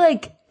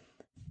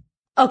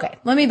okay,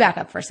 let me back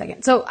up for a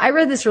second. So I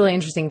read this really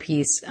interesting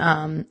piece,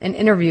 an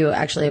interview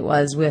actually it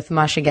was with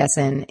Masha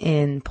Gessen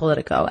in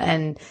Politico.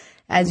 And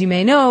as you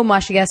may know,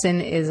 Masha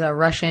Gessen is a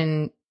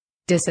Russian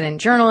dissident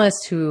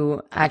journalist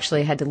who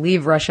actually had to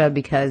leave Russia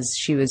because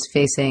she was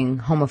facing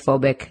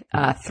homophobic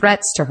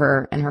threats to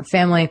her and her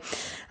family,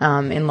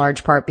 in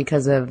large part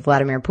because of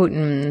Vladimir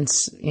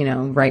Putin's,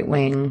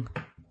 right-wing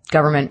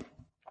government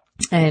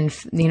and,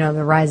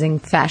 the rising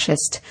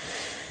fascist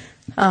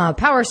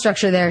power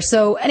structure there.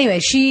 So anyway,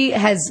 she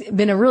has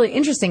been a really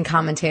interesting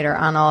commentator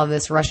on all of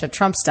this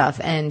Russia-Trump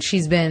stuff. And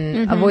she's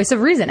been a voice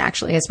of reason,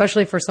 actually,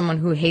 especially for someone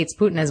who hates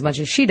Putin as much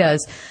as she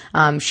does.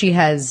 She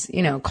has,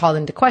 called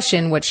into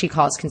question what she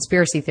calls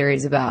conspiracy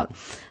theories about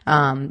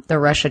the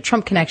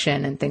Russia-Trump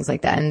connection and things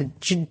like that. And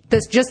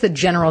just the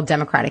general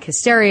democratic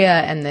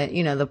hysteria and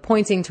the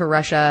pointing to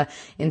Russia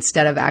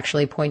instead of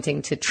actually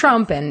pointing to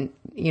Trump and,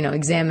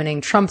 examining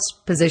Trump's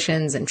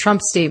positions and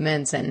Trump's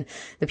statements and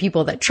the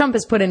people that Trump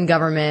has put in government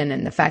government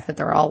and the fact that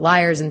they're all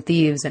liars and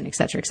thieves and et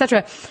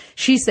cetera,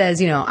 she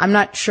says, I'm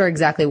not sure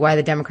exactly why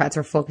the Democrats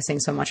are focusing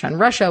so much on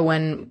Russia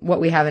when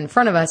what we have in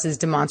front of us is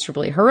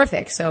demonstrably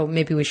horrific. So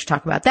maybe we should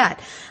talk about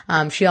that.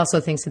 She also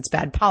thinks it's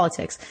bad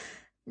politics.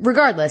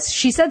 Regardless,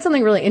 she said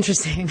something really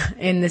interesting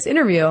in this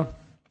interview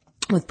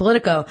with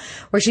Politico,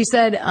 where she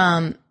said,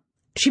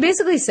 she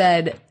basically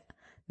said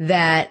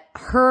that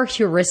her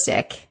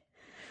heuristic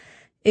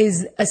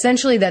is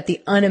essentially that the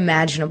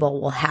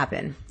unimaginable will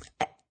happen.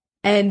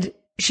 And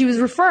she was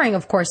referring,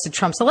 of course, to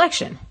Trump's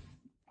election.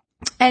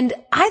 And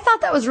I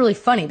thought that was really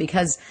funny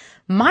because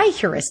my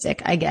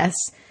heuristic, I guess,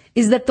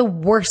 is that the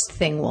worst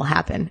thing will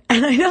happen.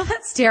 And I know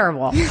that's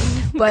terrible,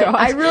 but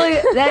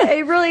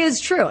it really is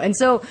true. And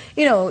so,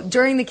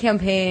 during the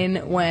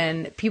campaign,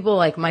 when people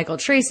like Michael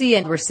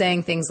Tracy were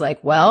saying things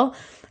like, well,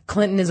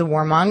 Clinton is a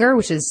warmonger,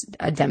 which is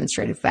a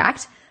demonstrated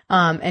fact.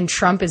 And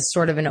Trump is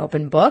sort of an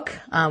open book.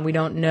 We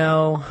don't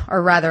know,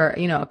 or rather,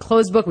 a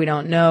closed book. We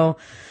don't know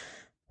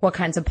what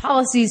kinds of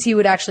policies he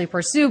would actually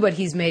pursue, but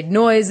he's made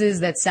noises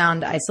that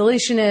sound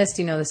isolationist,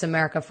 this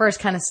America First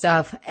kind of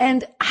stuff.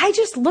 And I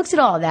just looked at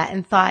all of that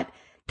and thought,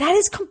 that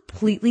is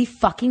completely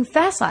fucking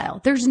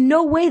facile. There's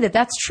no way that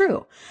that's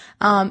true.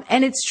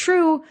 And it's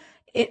true.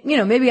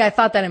 Maybe I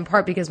thought that in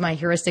part because my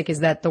heuristic is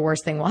that the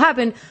worst thing will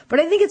happen,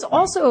 but I think it's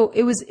also,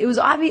 it was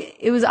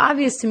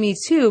obvious to me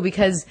too,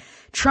 because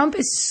Trump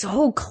is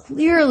so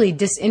clearly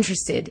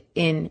disinterested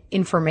in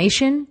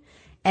information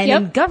and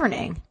in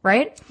governing,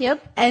 right?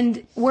 Yep.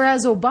 And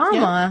whereas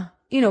Obama,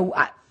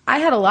 I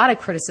had a lot of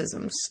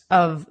criticisms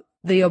of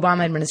the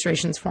Obama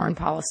administration's foreign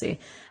policy.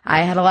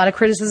 I had a lot of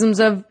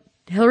criticisms of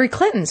Hillary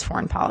Clinton's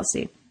foreign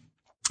policy.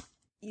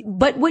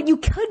 But what you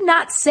could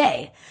not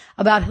say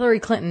about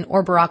Hillary Clinton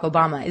or Barack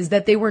Obama is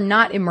that they were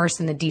not immersed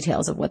in the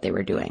details of what they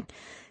were doing.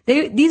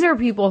 These are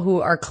people who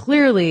are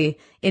clearly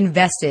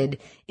invested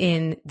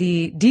in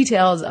the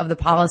details of the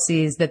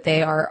policies that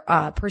they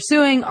are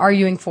pursuing,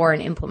 arguing for,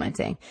 and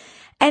implementing.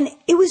 And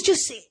it was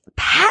just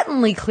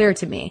patently clear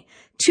to me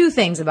two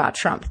things about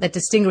Trump that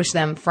distinguish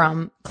them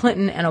from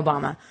Clinton and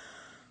Obama.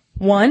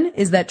 One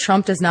is that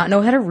Trump does not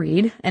know how to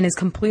read and is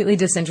completely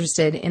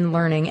disinterested in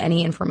learning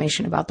any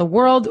information about the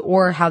world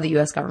or how the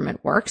U.S.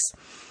 government works.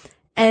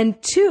 And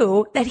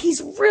two, that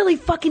he's really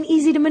fucking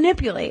easy to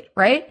manipulate,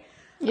 right?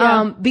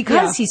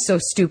 Because he's so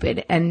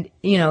stupid and,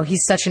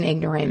 he's such an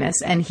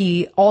ignoramus and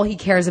all he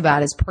cares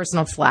about is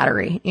personal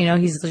flattery.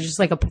 He's just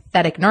like a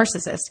pathetic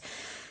narcissist.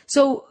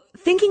 So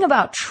thinking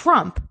about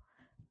Trump,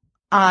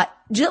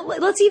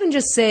 let's even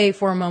just say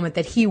for a moment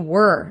that he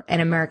were an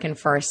America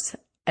First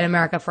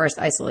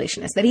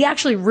isolationist, that he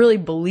actually really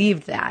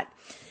believed that.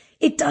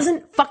 It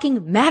doesn't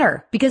fucking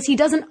matter because he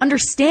doesn't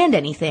understand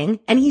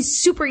anything and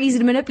he's super easy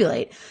to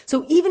manipulate.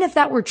 So even if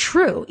that were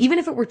true, even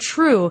if it were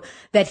true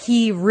that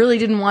he really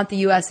didn't want the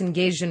U.S.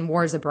 engaged in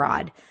wars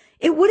abroad,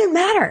 it wouldn't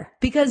matter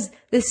because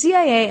the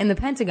CIA and the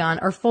Pentagon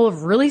are full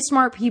of really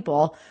smart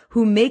people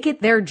who make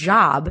it their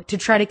job to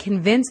try to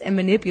convince and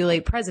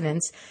manipulate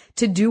presidents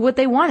to do what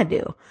they want to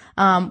do,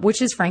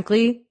 which is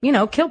frankly,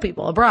 kill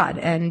people abroad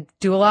and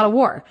do a lot of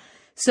war.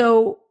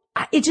 So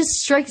it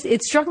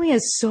struck me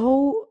as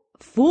so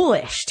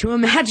foolish to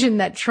imagine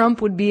that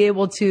Trump would be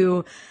able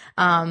to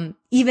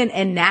even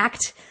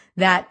enact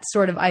that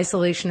sort of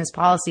isolationist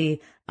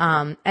policy.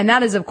 And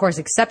that is, of course,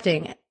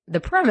 accepting the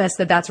premise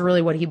that that's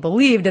really what he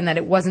believed and that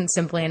it wasn't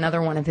simply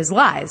another one of his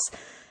lies.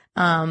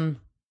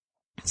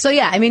 So,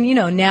 yeah,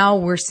 now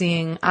we're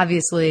seeing,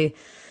 obviously,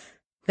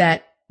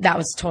 that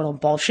was total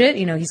bullshit.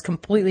 He's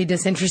completely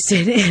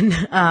disinterested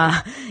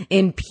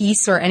in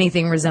peace or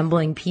anything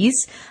resembling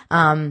peace.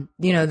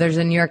 There's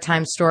a New York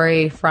Times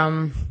story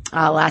from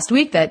last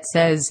week that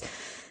says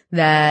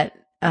that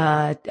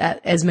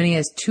as many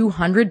as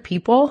 200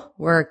 people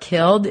were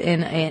killed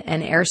in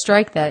an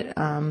airstrike that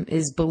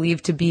is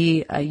believed to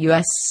be a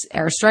U.S.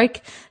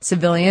 airstrike,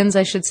 civilians,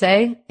 I should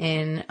say,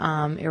 in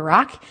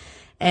Iraq.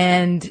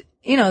 And,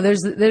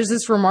 there's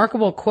this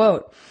remarkable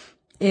quote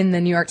in the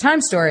New York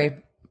Times story.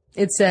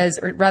 It says,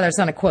 or rather, it's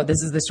not a quote.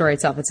 This is the story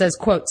itself. It says,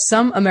 quote,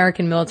 some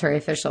American military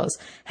officials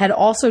had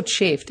also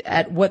chafed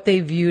at what they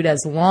viewed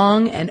as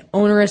long and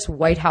onerous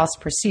White House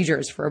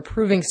procedures for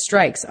approving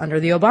strikes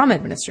under the Obama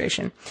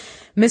administration.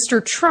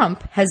 Mr.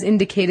 Trump has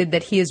indicated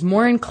that he is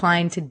more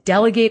inclined to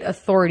delegate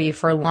authority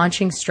for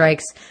launching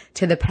strikes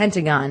to the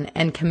Pentagon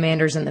and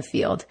commanders in the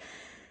field.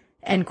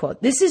 End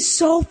quote. This is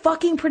so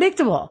fucking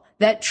predictable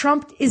that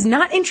Trump is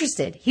not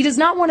interested. He does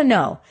not want to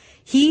know.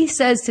 He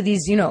says to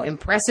these,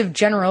 impressive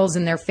generals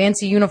in their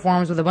fancy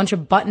uniforms with a bunch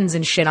of buttons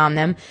and shit on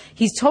them,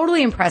 he's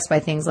totally impressed by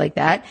things like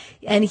that.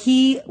 And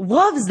he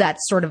loves that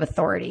sort of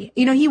authority.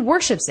 He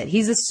worships it.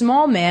 He's a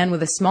small man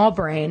with a small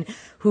brain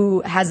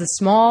who has a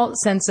small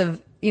sense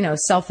of,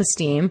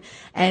 self-esteem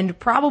and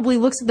probably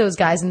looks at those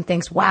guys and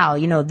thinks, wow,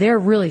 they're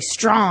really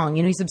strong.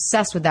 He's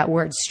obsessed with that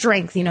word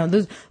strength.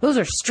 Those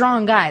are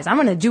strong guys. I'm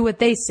going to do what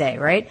they say,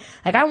 right?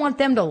 Like I want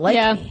them to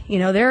like me.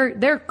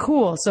 They're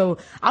cool. So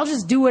I'll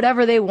just do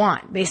whatever they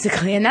want,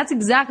 basically. And that's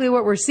exactly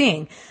what we're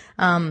seeing.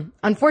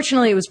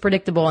 Unfortunately, it was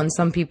predictable and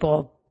some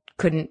people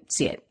couldn't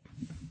see it.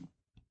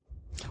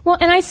 Well,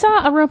 and I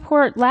saw a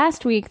report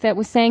last week that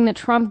was saying that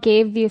Trump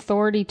gave the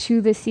authority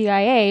to the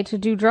CIA to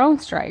do drone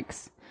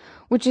strikes,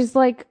 which is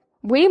like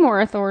way more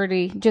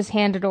authority just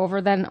handed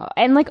over than,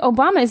 and like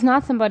Obama is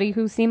not somebody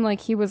who seemed like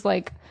he was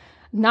like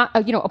not,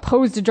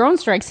 opposed to drone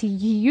strikes. He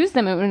used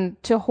them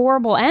to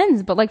horrible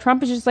ends, but like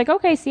Trump is just like,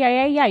 okay,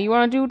 CIA, yeah, you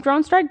want to do a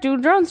drone strike? Do a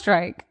drone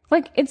strike.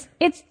 Like it's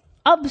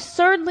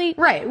absurdly.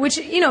 Right. Which,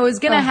 is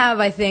going to have,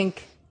 I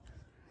think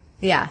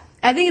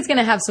it's going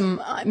to have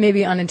some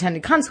maybe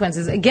unintended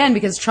consequences, again,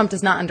 because Trump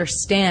does not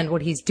understand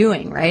what he's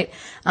doing, right?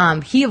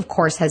 He, of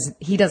course,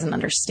 he doesn't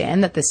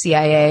understand that the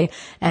CIA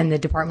and the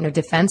Department of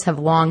Defense have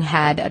long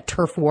had a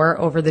turf war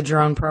over the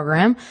drone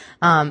program.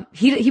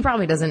 He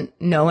probably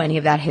doesn't know any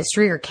of that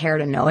history or care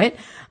to know it.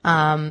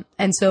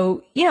 And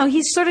so,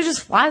 he sort of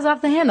just flies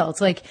off the handle. It's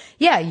like,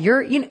 yeah,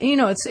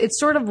 it's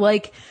sort of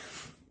like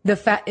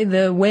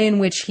the way in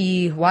which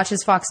he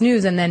watches Fox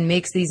News and then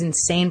makes these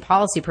insane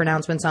policy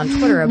pronouncements on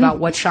Twitter about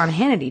what Sean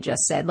Hannity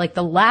just said. Like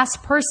the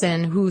last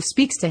person who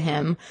speaks to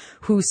him,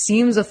 who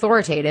seems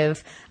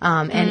authoritative,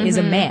 and is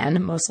a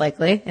man, most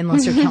likely,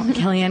 unless you're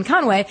Kellyanne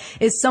Conway,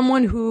 is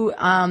someone who,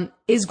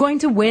 is going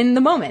to win the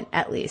moment,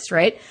 at least,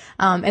 right?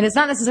 And it's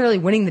not necessarily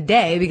winning the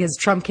day, because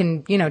Trump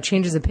can,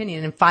 change his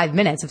opinion in 5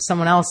 minutes. If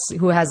someone else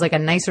who has like a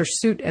nicer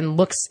suit and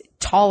looks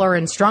taller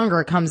and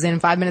stronger comes in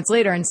 5 minutes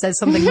later and says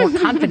something more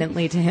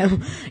confidently to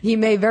him, he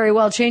may very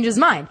well change his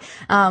mind.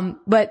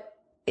 But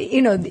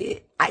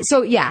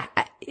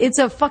it's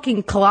a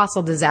fucking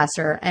colossal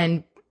disaster.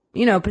 And,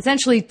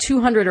 potentially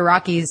 200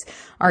 Iraqis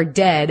are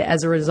dead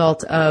as a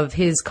result of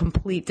his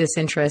complete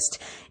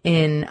disinterest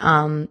in,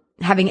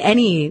 having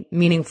any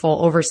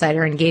meaningful oversight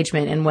or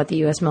engagement in what the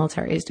U.S.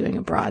 military is doing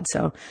abroad.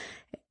 So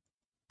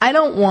I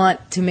don't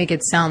want to make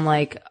it sound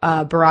like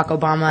Barack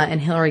Obama and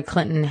Hillary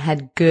Clinton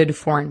had good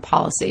foreign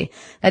policy.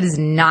 That is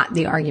not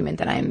the argument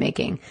that I am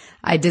making.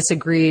 I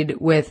disagreed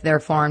with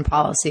their foreign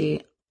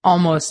policy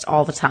almost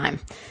all the time.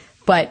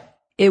 But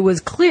it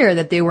was clear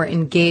that they were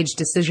engaged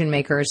decision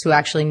makers who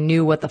actually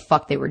knew what the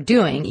fuck they were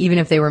doing, even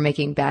if they were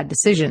making bad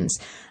decisions.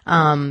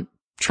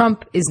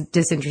 Trump is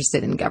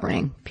disinterested in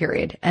governing,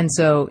 period. And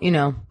so,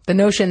 the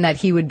notion that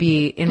he would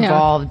be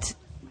involved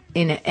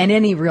in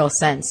any real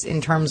sense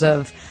in terms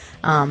of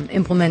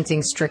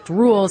implementing strict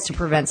rules to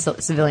prevent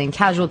civilian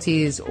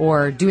casualties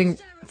or doing,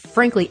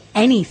 frankly,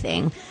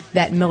 anything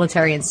that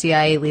military and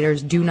CIA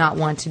leaders do not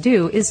want to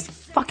do is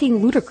fucking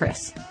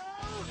ludicrous.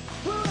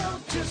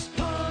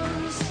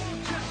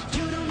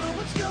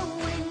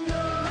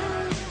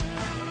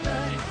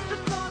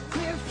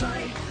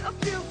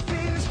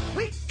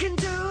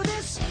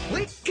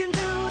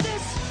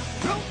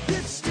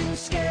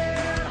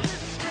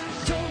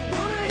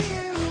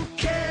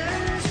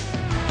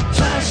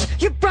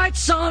 Your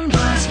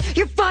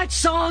fight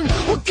song,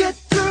 we'll get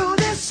through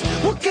this,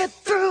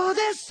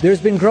 There's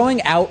been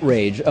growing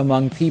outrage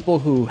among people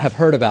who have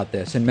heard about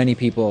this, and many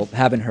people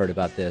haven't heard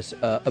about this,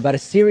 about a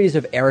series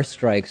of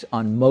airstrikes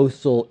on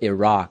Mosul,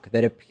 Iraq,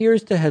 that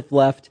appears to have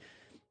left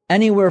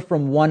anywhere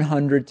from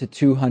 100 to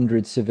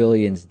 200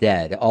 civilians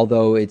dead,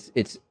 although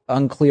it's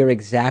unclear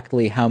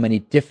exactly how many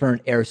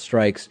different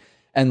airstrikes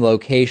and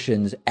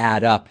locations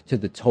add up to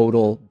the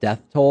total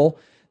death toll.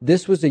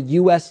 This was a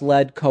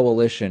U.S.-led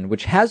coalition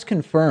which has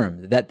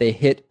confirmed that they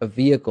hit a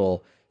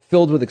vehicle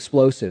filled with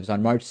explosives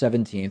on March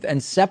 17th,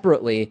 and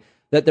separately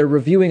that they're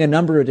reviewing a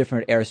number of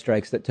different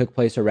airstrikes that took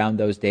place around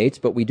those dates,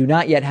 but we do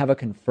not yet have a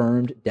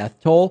confirmed death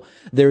toll.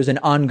 There's an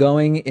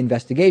ongoing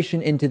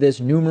investigation into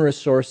this. Numerous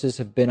sources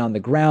have been on the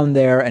ground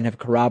there and have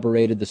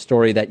corroborated the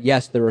story that,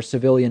 yes, there are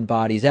civilian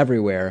bodies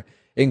everywhere,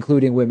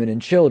 including women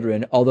and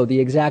children, although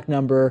the exact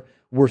number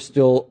we're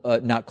still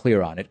not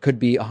clear on. It could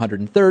be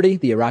 130.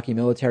 The Iraqi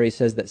military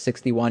says that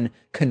 61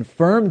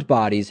 confirmed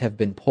bodies have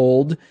been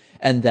pulled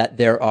and that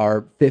there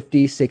are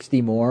 50,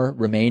 60 more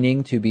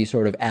remaining to be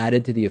sort of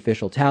added to the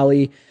official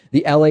tally.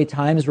 The LA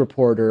Times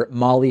reporter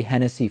Molly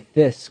Hennessy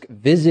Fisk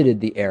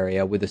visited the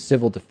area with a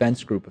civil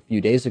defense group a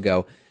few days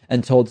ago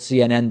and told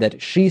CNN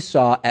that she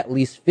saw at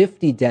least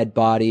 50 dead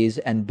bodies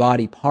and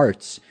body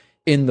parts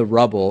in the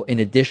rubble, in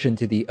addition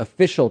to the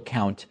official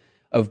count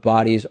of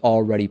bodies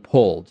already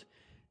pulled.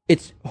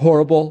 It's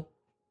horrible,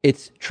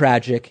 it's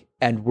tragic,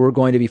 and we're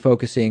going to be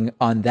focusing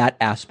on that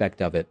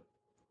aspect of it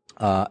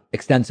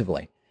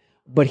extensively.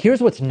 But here's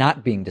what's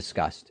not being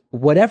discussed.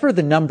 Whatever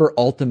the number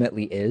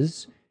ultimately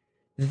is,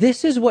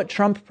 this is what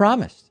Trump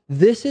promised.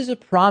 This is a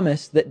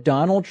promise that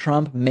Donald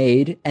Trump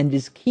made and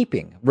is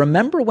keeping.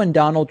 Remember when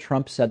Donald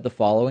Trump said the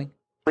following?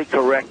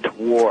 Correct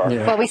war.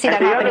 Yeah. Well, we see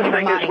that and the happening other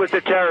in thing is with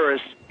the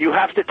terrorists, you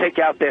have to take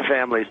out their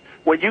families.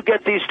 When you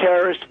get these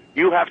terrorists,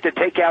 you have to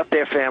take out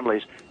their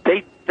families.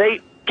 They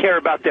care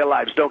about their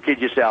lives. Don't kid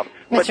yourself.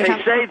 But they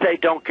say they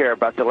don't care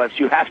about their lives.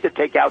 You have to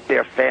take out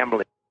their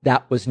family.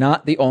 That was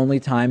not the only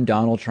time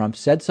Donald Trump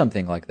said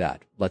something like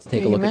that. Let's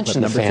take a look at clip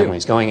number 2. You mentioned the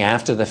families, going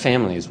after the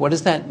families. What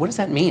does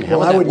that mean? How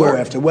would I would go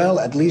after, well,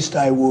 at least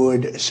I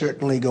would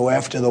certainly go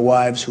after the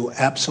wives who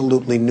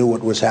absolutely knew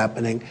what was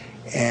happening.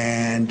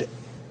 And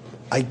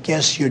I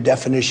guess your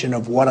definition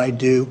of what I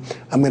do,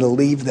 I'm going to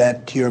leave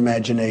that to your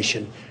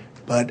imagination.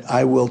 but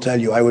I will tell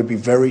you, I would be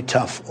very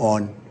tough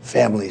on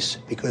families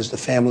because the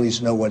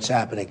families know what's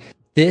happening.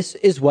 This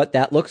is what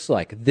that looks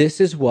like. This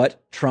is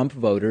what Trump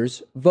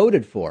voters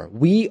voted for.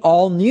 We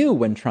all knew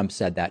when Trump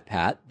said that,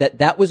 Pat,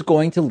 that was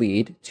going to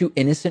lead to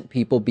innocent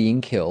people being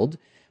killed.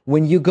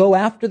 When you go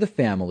after the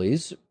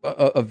families,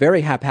 a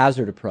very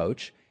haphazard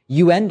approach,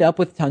 you end up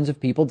with tons of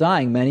people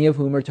dying, many of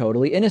whom are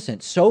totally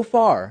innocent. So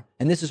far,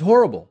 and this is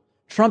horrible,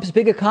 Trump's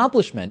big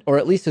accomplishment, or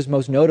at least his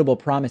most notable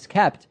promise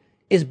kept,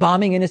 is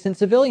bombing innocent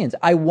civilians.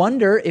 I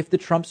wonder if the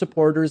Trump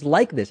supporters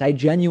like this. I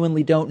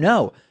genuinely don't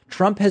know.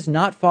 Trump has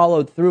not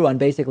followed through on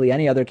basically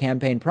any other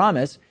campaign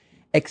promise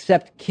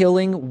except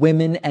killing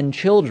women and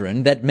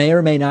children that may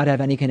or may not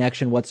have any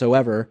connection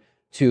whatsoever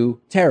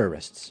to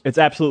terrorists. It's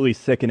absolutely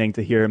sickening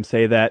to hear him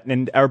say that.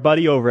 And our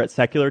buddy over at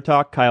Secular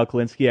Talk, Kyle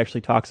Kulinski,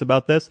 actually talks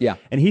about this. Yeah.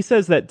 And he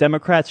says that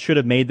Democrats should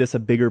have made this a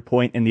bigger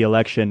point in the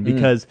election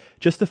because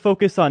just to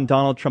focus on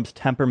Donald Trump's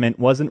temperament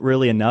wasn't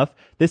really enough.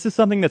 This is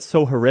something that's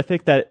so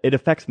horrific that it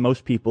affects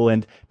most people,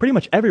 and pretty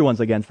much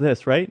everyone's against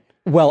this, right?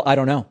 Well, I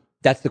don't know.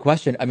 That's the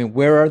question. I mean,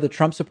 where are the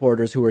Trump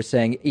supporters who are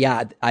saying,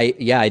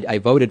 I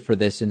voted for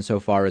this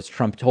insofar as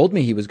Trump told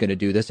me he was going to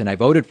do this, and I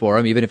voted for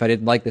him, even if I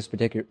didn't like this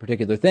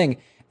particular thing.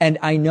 And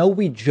I know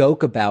we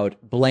joke about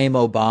blame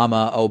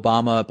Obama.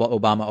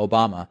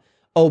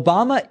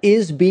 Obama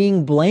is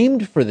being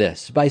blamed for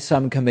this by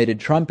some committed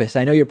Trumpists.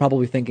 I know you're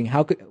probably thinking,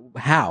 how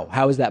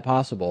is that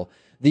possible?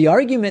 The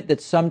argument that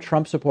some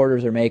Trump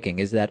supporters are making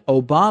is that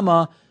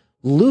Obama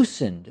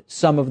loosened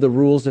some of the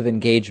rules of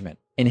engagement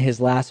in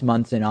his last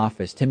months in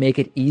office to make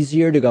it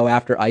easier to go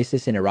after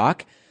ISIS in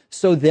Iraq.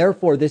 So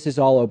therefore, this is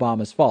all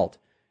Obama's fault.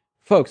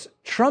 Folks,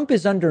 Trump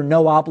is under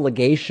no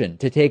obligation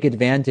to take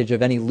advantage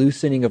of any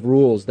loosening of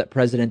rules that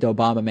President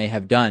Obama may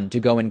have done to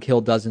go and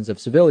kill dozens of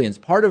civilians.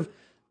 Part of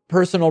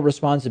personal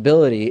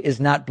responsibility is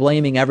not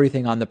blaming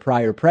everything on the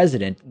prior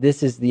president.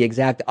 This is the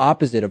exact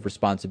opposite of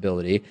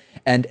responsibility.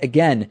 And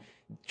again,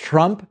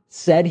 Trump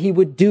said he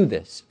would do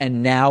this,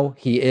 and now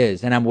he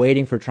is. And I'm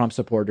waiting for Trump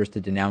supporters to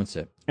denounce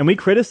it. And we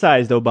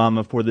criticized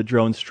Obama for the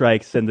drone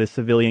strikes and the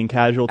civilian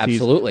casualties.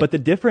 Absolutely. But the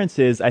difference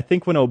is, I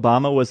think when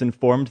Obama was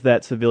informed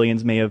that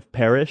civilians may have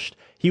perished,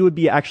 he would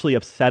be actually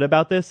upset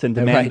about this and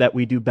demand that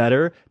we do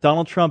better.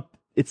 Donald Trump,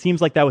 it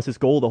seems like that was his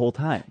goal the whole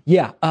time.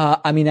 Yeah.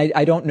 I mean,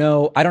 I don't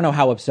know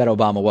how upset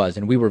Obama was.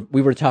 And we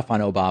were tough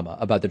on Obama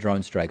about the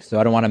drone strikes. So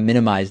I don't want to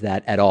minimize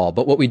that at all.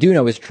 But what we do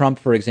know is Trump,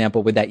 for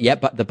example, with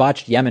the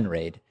botched Yemen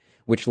raid,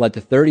 which led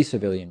to 30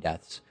 civilian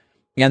deaths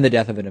and the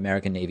death of an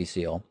American Navy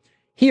SEAL,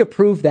 he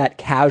approved that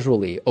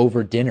casually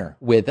over dinner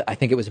with, I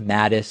think it was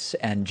Mattis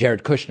and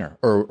Jared Kushner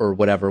or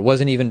whatever,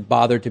 wasn't even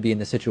bothered to be in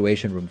the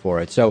Situation Room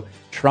for it. So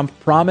Trump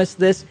promised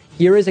this.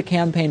 Here is a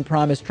campaign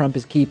promise Trump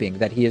is keeping,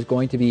 that he is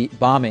going to be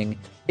bombing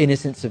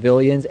innocent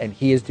civilians, and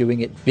he is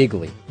doing it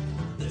bigly.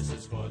 This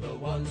is for the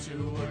ones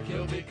who were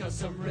killed because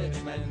some rich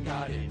men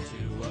got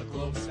into a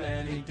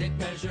globe-spanning dick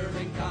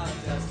measuring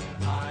contest.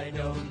 I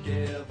don't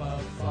give a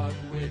fuck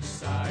which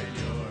side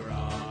you're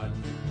on.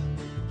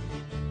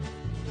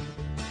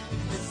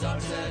 It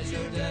sucks that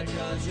you're dead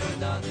cause you're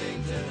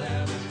nothing to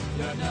them.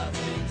 You're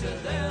nothing to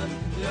them.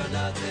 You're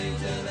nothing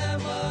to them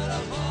but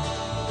a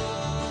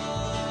pawn.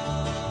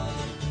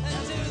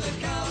 And to the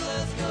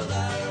countless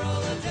collateral,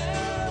 a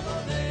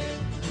terrible name.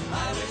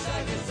 I wish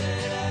I could say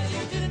that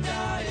you didn't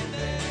die in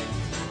vain.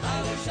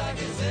 I wish I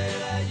could say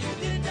that you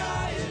didn't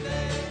die in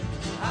vain.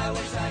 I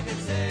wish I could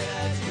say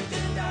that you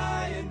didn't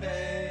die in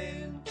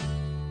vain.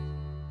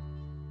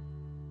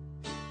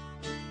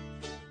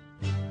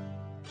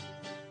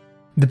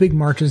 The big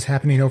marches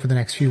happening over the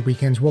next few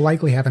weekends will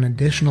likely have an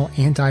additional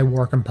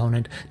anti-war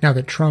component now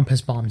that Trump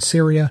has bombed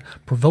Syria,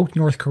 provoked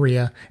North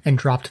Korea, and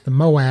dropped the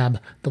Moab,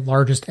 the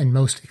largest and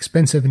most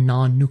expensive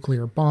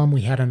non-nuclear bomb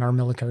we had in our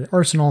military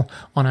arsenal,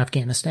 on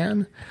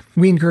Afghanistan.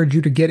 We encourage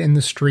you to get in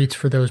the streets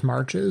for those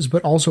marches,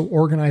 but also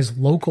organize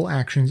local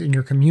actions in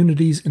your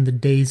communities in the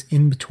days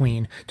in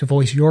between to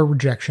voice your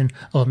rejection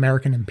of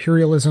American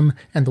imperialism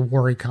and the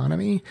war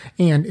economy,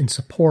 and in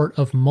support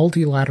of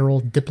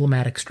multilateral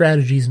diplomatic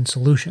strategies and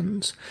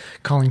solutions.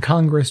 Calling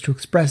Congress to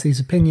express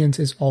these opinions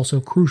is also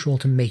crucial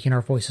to making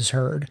our voices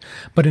heard.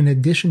 But in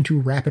addition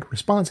to rapid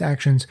response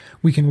actions,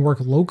 we can work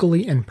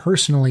locally and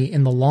personally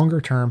in the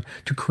longer term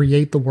to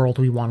create the world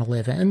we want to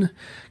live in.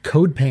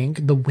 Code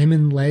Pink, the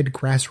women-led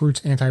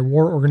grassroots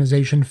anti-war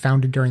organization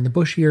founded during the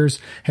Bush years,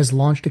 has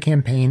launched a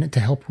campaign to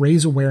help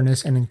raise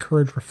awareness and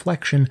encourage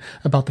reflection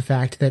about the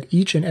fact that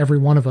each and every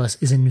one of us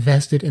is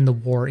invested in the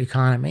war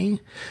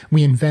economy.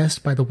 We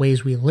invest by the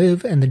ways we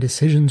live and the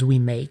decisions we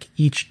make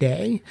each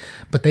day.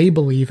 But they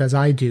believe, as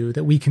I do,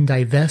 that we can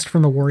divest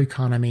from the war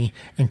economy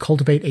and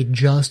cultivate a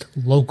just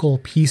local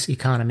peace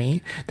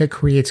economy that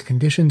creates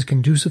conditions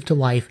conducive to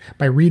life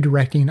by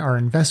redirecting our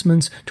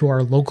investments to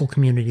our local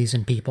communities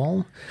and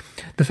people.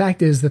 The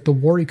fact is that the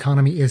war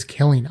economy is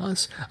killing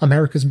us.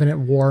 America's been at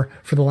war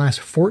for the last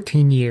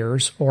 14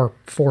 years, or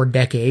 4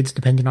 decades,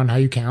 depending on how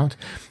you count,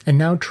 and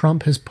now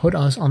Trump has put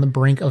us on the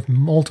brink of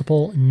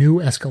multiple new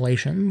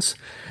escalations.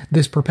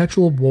 This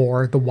perpetual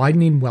war, the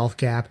widening wealth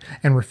gap,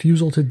 and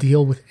refusal to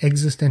deal with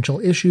existential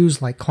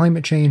issues like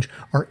climate change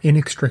are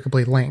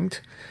inextricably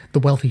linked. The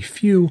wealthy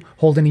few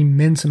hold an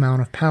immense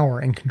amount of power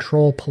and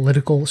control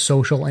political,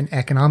 social, and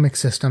economic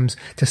systems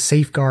to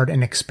safeguard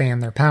and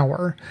expand their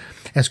power.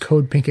 As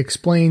Code Pink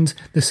explains,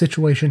 the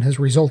situation has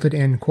resulted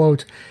in,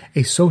 quote,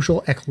 a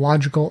social,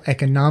 ecological,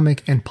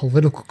 economic, and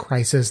political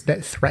crisis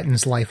that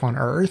threatens life on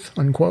Earth,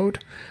 unquote.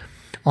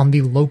 On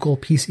the local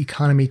Peace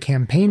Economy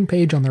campaign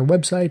page on their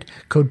website,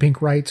 Code Pink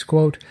writes,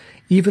 quote,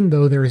 even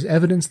though there is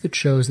evidence that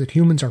shows that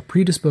humans are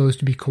predisposed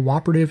to be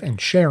cooperative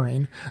and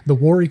sharing, the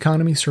war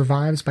economy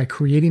survives by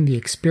creating the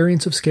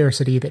experience of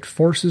scarcity that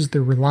forces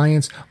the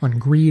reliance on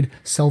greed,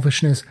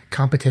 selfishness,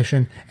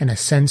 competition, and a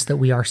sense that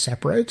we are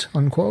separate,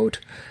 unquote.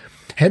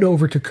 Head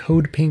over to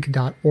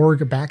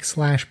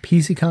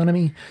codepink.org/Peace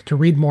Economy to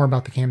read more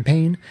about the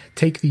campaign,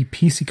 take the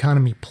Peace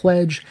Economy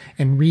Pledge,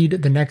 and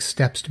read the next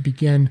steps to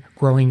begin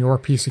growing your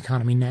peace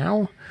economy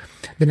now.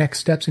 The next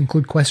steps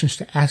include questions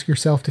to ask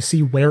yourself to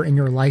see where in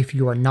your life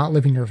you are not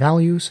living your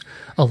values,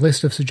 a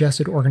list of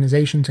suggested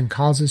organizations and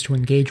causes to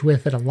engage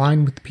with that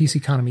align with the peace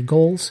economy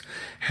goals,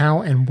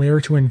 how and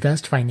where to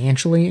invest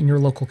financially in your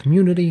local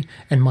community,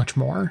 and much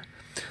more.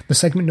 The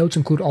segment notes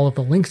include all of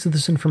the links to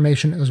this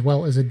information as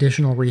well as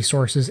additional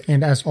resources,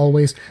 and as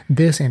always,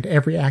 this and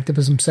every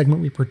activism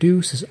segment we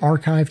produce is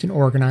archived and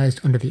organized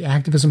under the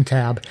Activism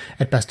tab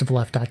at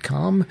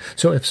bestofleft.com,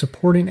 so if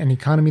supporting an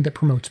economy that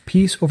promotes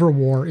peace over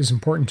war is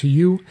important to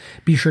you,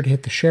 be sure to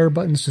hit the share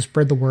buttons to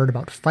spread the word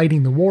about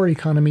fighting the war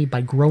economy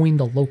by growing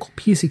the local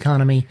peace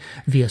economy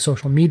via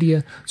social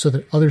media so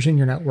that others in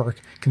your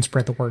network can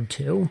spread the word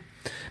too.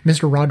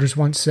 Mr. Rogers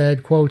once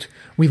said, quote,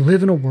 we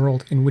live in a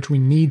world in which we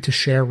need to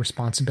share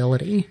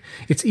responsibility.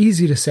 It's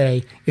easy to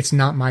say, it's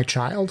not my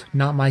child,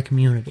 not my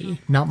community,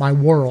 not my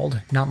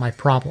world, not my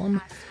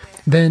problem.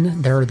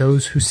 Then there are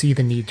those who see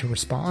the need to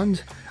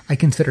respond. I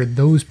consider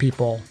those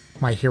people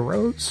my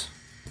heroes,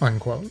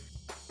 unquote.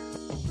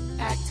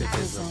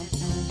 Activism.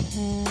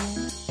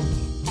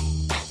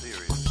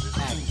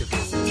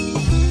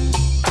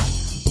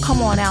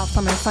 Come on out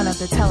from in front of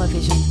the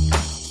television.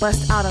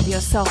 Bust out of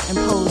your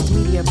self-imposed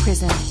media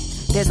prison.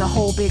 There's a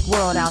whole big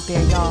world out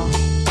there, y'all.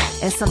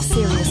 And some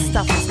serious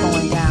stuff is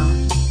going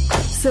down.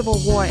 Civil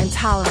war,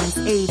 intolerance,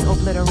 AIDS,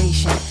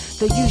 obliteration.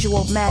 The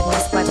usual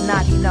madness, but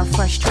not enough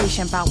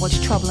frustration about what's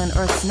troubling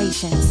Earth's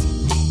nations.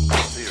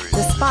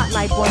 The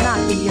spotlight will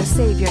not be your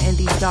savior in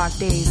these dark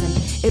days, and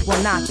it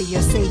will not be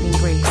your saving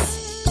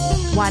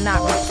grace. Why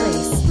not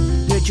replace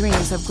your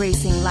dreams of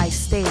gracing life's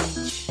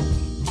stage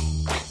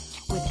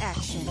with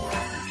action?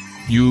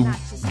 You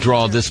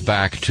draw this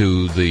back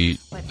to the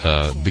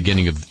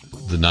beginning of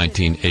the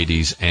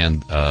 1980s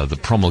and the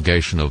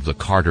promulgation of the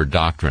Carter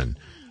Doctrine,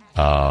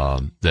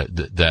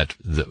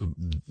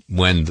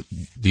 when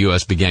the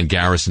U.S. began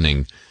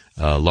garrisoning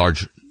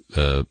large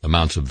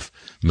amounts of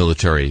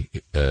military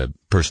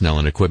personnel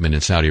and equipment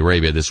in Saudi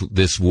Arabia.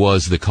 This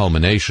was the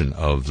culmination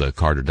of the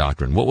Carter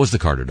Doctrine. What was the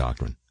Carter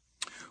Doctrine?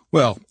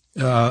 Well,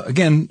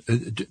 again,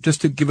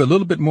 just to give a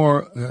little bit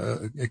more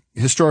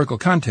historical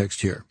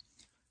context here.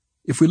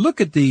 If we look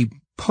at the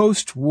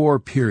post-war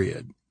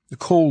period, the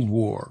Cold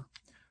War,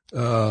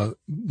 the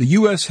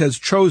U.S. has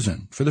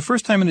chosen, for the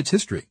first time in its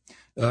history,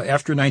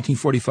 after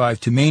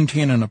 1945, to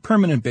maintain on a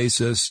permanent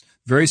basis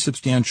very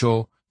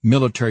substantial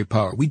military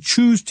power. We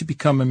choose to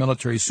become a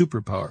military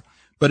superpower.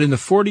 But in the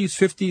 40s,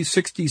 50s,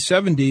 60s,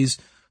 70s,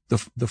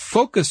 the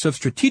focus of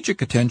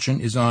strategic attention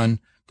is on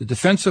the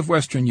defense of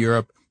Western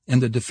Europe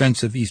and the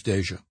defense of East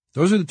Asia.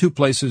 Those are the two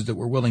places that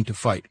we're willing to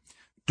fight.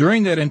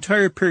 During that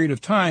entire period of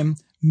time,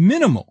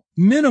 minimal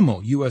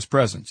U.S.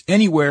 presence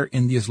anywhere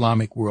in the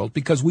Islamic world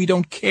because we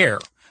don't care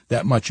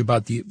that much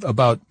about the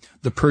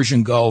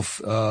Persian Gulf,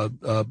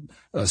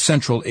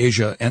 Central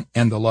Asia,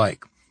 and the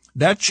like.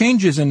 That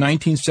changes in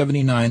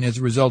 1979 as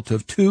a result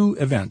of two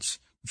events.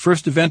 The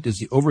first event is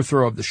the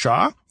overthrow of the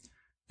Shah,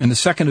 and the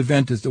second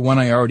event is the one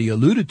I already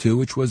alluded to,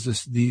 which was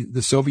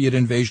the Soviet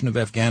invasion of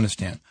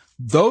Afghanistan.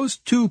 Those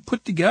two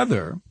put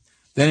together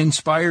then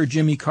inspired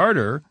Jimmy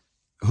Carter,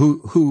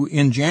 who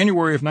in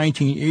January of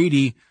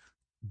 1980,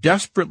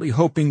 desperately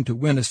hoping to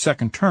win a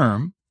second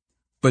term,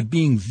 but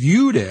being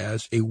viewed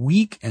as a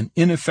weak and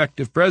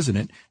ineffective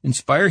president,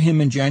 inspire him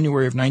in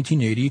January of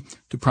 1980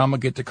 to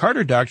promulgate the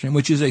Carter Doctrine,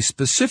 which is a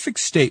specific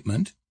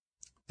statement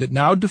that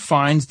now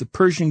defines the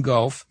Persian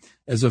Gulf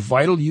as a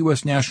vital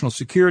U.S. national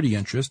security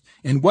interest.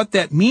 And what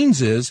that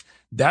means is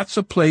that's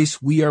a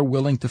place we are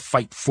willing to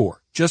fight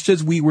for, just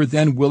as we were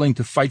then willing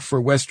to fight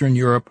for Western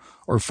Europe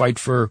or fight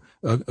for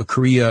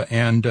Korea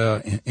and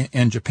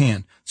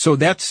Japan. So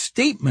that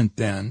statement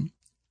then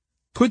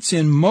puts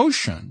in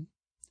motion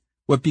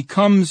what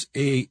becomes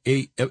a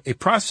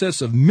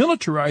process of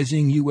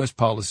militarizing U.S.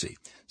 policy,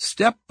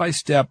 step by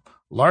step,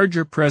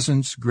 larger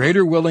presence,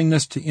 greater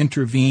willingness to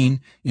intervene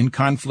in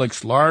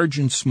conflicts large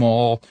and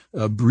small,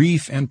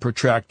 brief and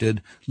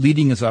protracted,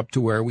 leading us up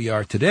to where we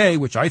are today,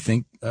 which I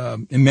think,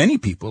 and many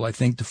people, I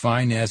think,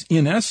 define as,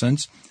 in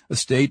essence, a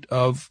state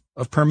of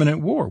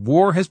permanent war.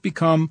 War has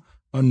become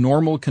a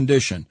normal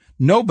condition.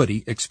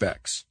 Nobody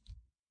expects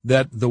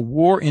that the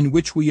war in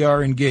which we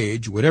are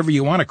engaged, whatever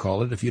you want to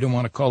call it, if you don't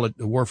want to call it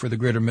a war for the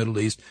greater Middle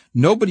East,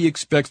 nobody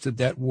expects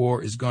that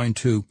war is going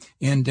to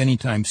end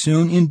anytime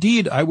soon.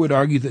 Indeed, I would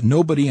argue that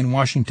nobody in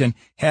Washington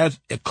has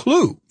a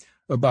clue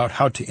about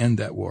how to end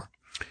that war.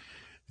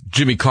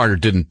 Jimmy Carter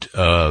didn't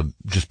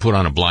just put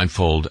on a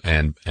blindfold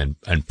and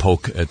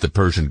poke at the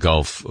Persian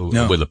Gulf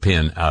with a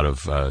pin out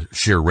of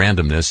sheer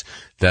randomness.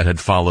 That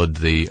had followed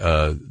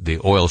the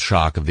oil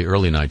shock of the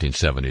early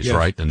 1970s, yes.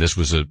 Right? And this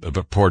was a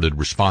purported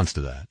response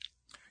to that.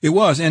 It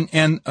was,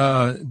 and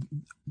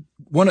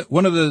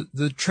one of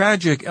the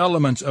tragic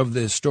elements of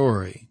this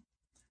story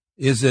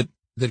is that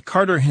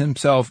Carter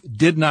himself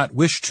did not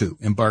wish to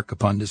embark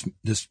upon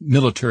this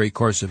military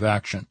course of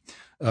action.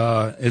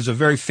 Is a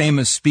very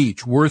famous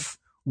speech worth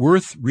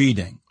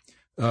reading,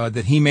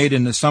 that he made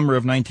in the summer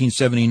of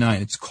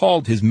 1979. It's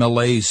called his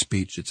Malaise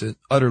speech. It's an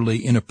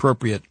utterly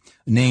inappropriate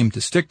name to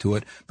stick to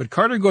it. But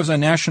Carter goes on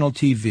national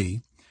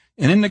TV,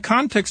 and in the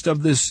context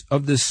of this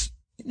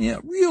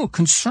real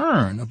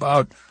concern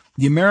about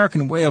the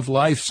American way of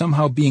life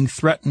somehow being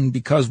threatened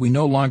because we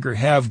no longer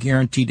have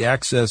guaranteed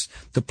access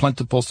to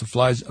plentiful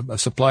supplies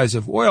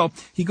of oil,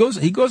 he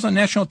goes on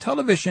national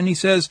television. He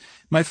says,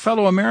 "My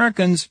fellow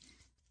Americans,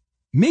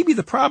 maybe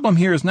the problem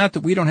here is not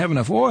that we don't have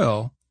enough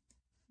oil.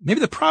 Maybe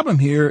the problem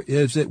here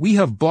is that we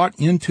have bought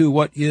into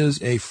what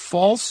is a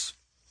false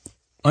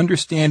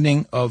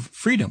understanding of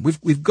freedom.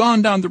 We've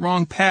gone down the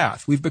wrong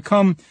path. We've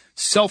become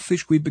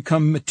selfish. We've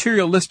become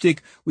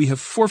materialistic. We have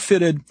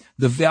forfeited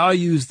the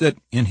values that,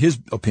 in his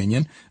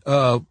opinion,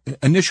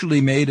 initially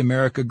made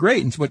America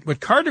great." And so what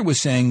Carter was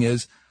saying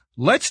is,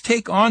 let's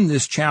take on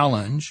this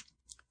challenge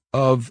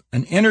of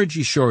an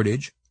energy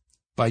shortage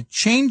by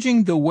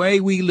changing the way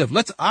we live.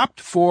 Let's opt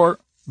for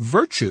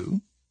virtue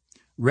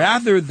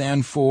rather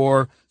than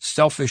for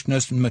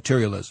selfishness and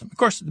materialism. Of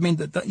course, I mean,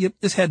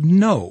 this had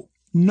no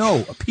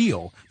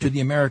appeal to the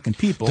American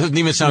people. Doesn't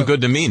even sound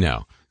good to me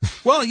now.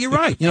 Well, you're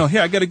right.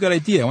 Here, I got a good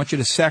idea. I want you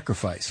to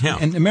sacrifice. Yeah.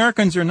 And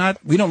Americans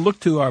we don't look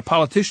to our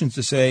politicians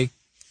to say,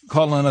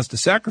 call on us to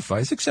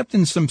sacrifice, except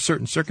in some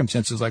certain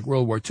circumstances like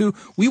World War II.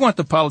 We want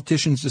the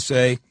politicians to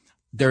say,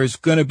 there's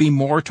going to be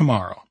more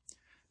tomorrow.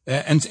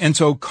 And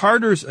so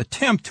Carter's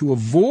attempt to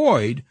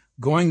avoid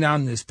going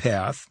down this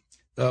path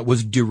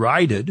was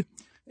derided.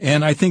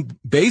 And I think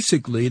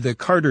basically the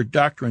Carter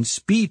Doctrine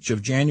speech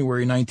of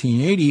January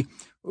 1980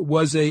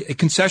 was a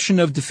concession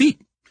of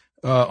defeat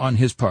on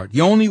his part.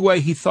 The only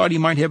way he thought he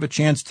might have a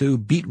chance to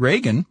beat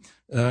Reagan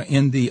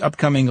in the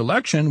upcoming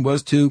election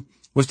was to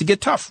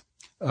get tough.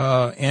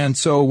 And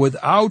so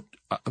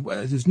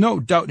there's no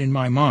doubt in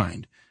my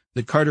mind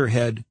that Carter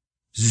had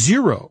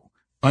zero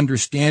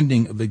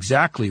understanding of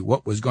exactly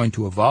what was going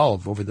to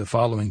evolve over the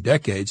following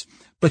decades,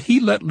 but he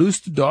let loose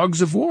the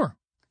dogs of war.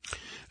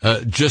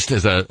 Just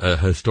as a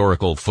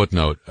historical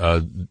footnote,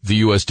 the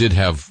U.S. did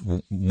have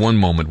one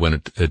moment when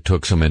it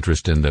took some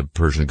interest in the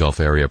Persian Gulf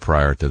area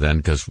prior to then,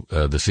 because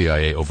the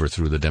CIA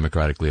overthrew the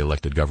democratically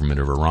elected government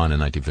of Iran in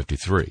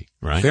 1953.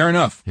 Right? Fair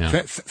enough.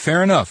 Yeah.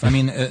 Fair enough. I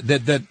mean,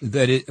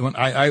 when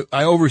I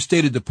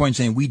overstated the point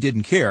saying we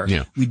didn't care.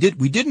 Yeah. We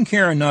didn't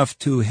care enough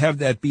to have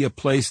that be a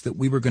place that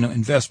we were going to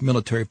invest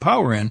military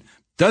power in.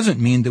 Doesn't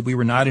mean that we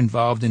were not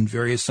involved in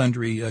various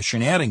sundry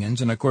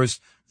shenanigans. And of course,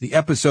 the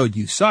episode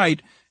you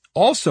cite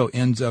also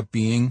ends up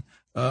being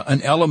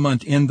an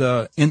element in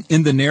the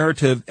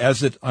narrative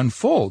as it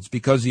unfolds,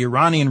 because the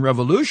Iranian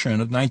Revolution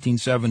of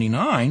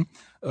 1979,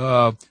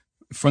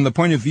 from the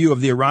point of view of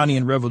the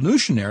Iranian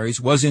revolutionaries,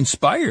 was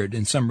inspired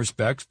in some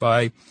respects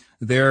by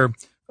their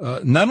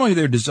not only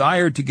their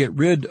desire to get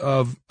rid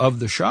of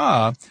the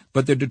Shah,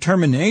 but their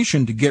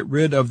determination to get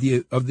rid of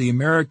the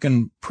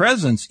American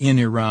presence in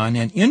Iran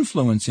and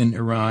influence in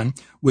Iran,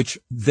 which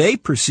they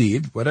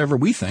perceived, whatever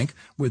we think,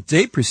 what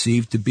they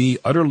perceived to be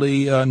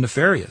utterly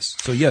nefarious.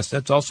 So yes,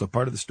 that's also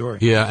part of the story.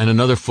 Yeah, and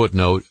another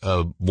footnote,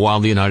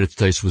 while the United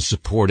States was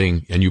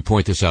supporting, and you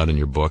point this out in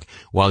your book,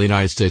 while the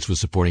United States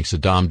was supporting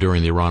Saddam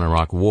during the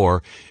Iran-Iraq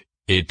War,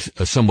 it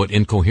somewhat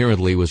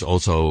incoherently was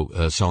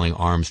also selling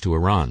arms to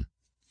Iran.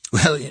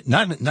 Well,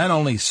 not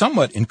only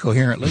somewhat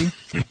incoherently,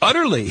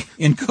 utterly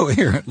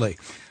incoherently.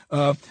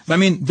 I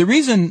mean, the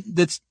reason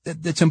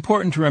that's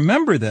important to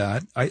remember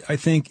that, I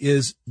think,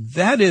 is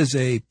that is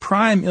a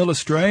prime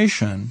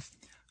illustration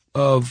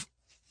of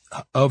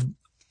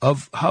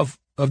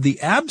the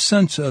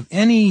absence of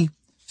any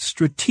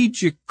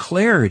strategic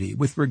clarity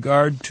with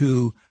regard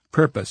to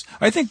purpose.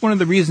 I think one of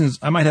the reasons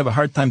I might have a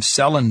hard time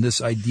selling this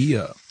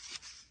idea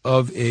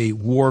of a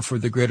war for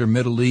the greater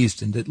Middle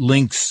East, and that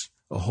links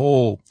a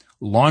whole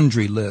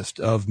laundry list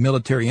of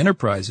military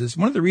enterprises,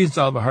 one of the reasons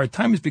I'll have a hard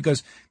time is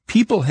because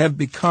people have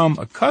become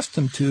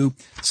accustomed to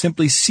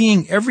simply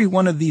seeing every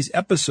one of these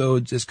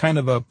episodes as kind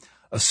of a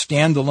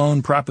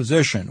standalone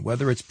proposition,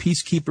 whether it's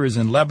peacekeepers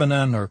in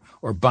Lebanon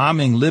or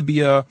bombing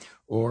Libya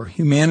or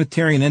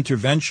humanitarian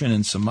intervention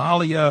in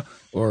Somalia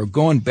or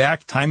going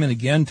back time and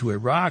again to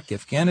Iraq,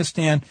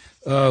 Afghanistan,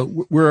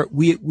 where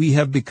we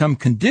have become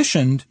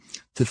conditioned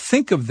to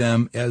think of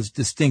them as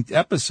distinct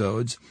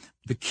episodes.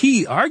 The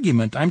key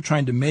argument I'm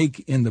trying to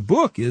make in the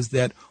book is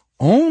that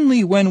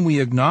only when we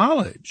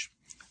acknowledge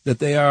that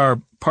they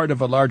are part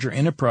of a larger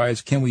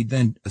enterprise can we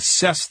then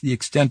assess the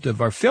extent of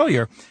our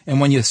failure.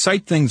 And when you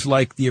cite things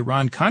like the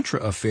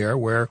Iran-Contra affair,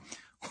 where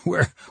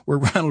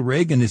Ronald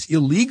Reagan is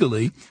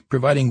illegally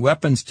providing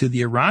weapons to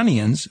the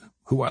Iranians,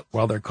 who,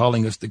 while they're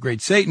calling us the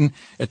Great Satan,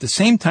 at the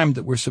same time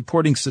that we're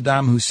supporting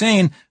Saddam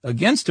Hussein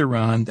against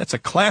Iran, that's a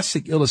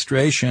classic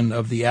illustration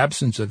of the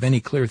absence of any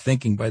clear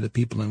thinking by the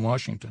people in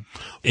Washington.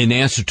 In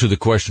answer to the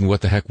question,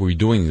 what the heck were we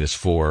doing this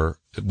for,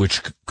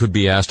 which could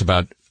be asked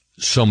about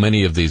so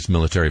many of these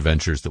military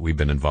ventures that we've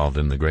been involved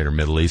in the greater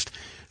Middle East,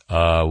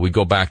 we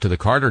go back to the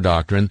Carter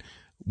Doctrine,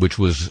 which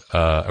was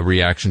a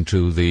reaction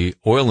to the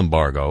oil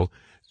embargo.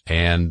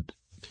 And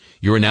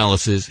your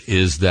analysis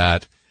is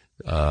that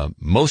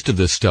most of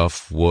this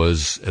stuff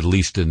was, at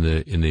least in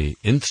the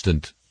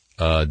instant,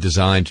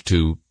 designed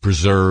to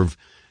preserve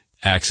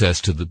access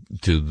to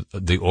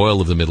the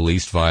oil of the Middle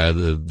East via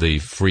the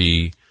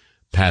free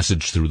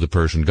passage through the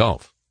Persian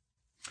Gulf.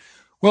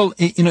 Well,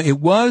 it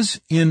was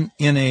in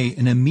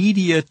an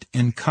immediate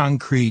and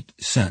concrete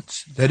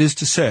sense. That is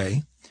to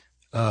say,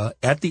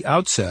 at the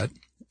outset,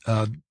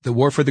 the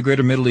war for the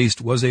greater Middle East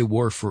was a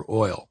war for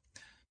oil.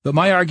 But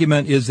my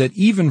argument is that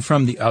even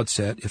from the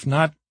outset, if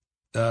not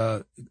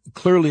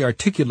clearly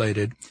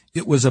articulated,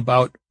 it was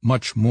about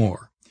much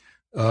more.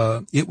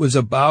 It was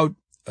about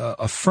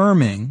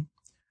affirming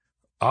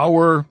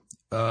our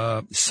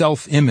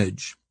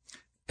self-image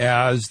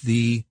as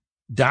the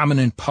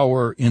dominant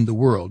power in the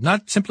world,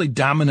 not simply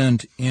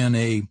dominant in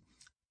a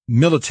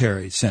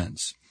military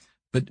sense,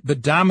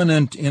 but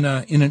dominant in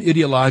an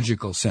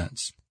ideological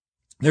sense.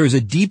 There is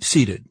a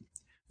deep-seated,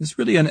 this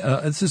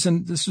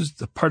is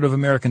the part of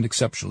American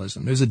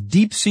exceptionalism. There's a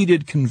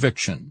deep-seated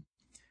conviction,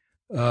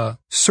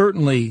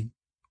 certainly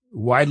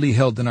widely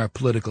held in our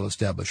political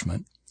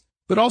establishment,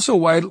 but also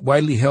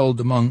widely held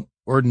among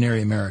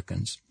ordinary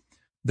Americans,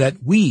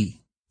 that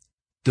we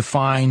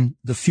define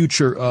the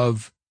future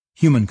of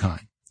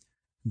humankind,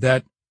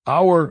 that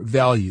our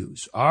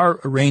values,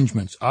 our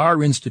arrangements,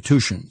 our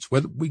institutions,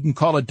 whether we can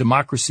call it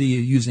democracy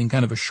using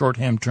kind of a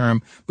shorthand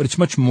term, but it's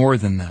much more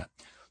than that.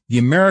 The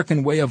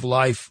American way of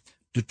life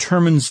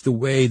determines the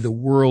way the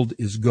world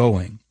is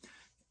going.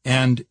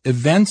 And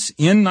events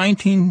in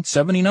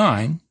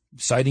 1979,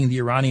 citing the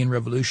Iranian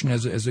Revolution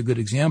as a good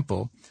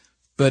example,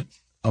 but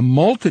a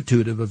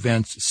multitude of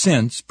events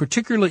since,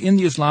 particularly in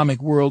the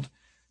Islamic world,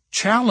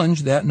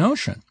 challenge that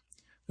notion.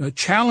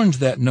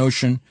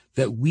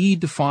 That we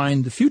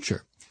define the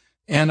future.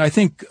 And I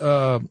think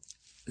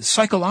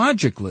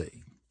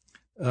psychologically,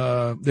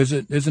 there's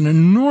an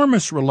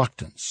enormous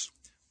reluctance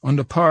on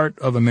the part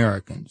of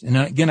Americans, and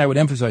again I would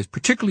emphasize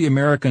particularly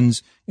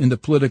Americans in the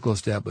political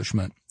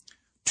establishment,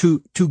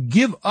 to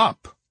give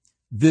up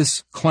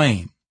this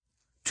claim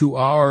to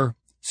our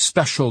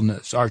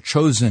specialness, our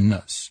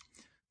chosenness.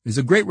 There's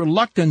a great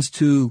reluctance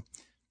to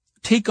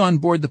take on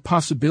board the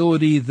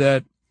possibility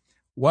that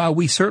while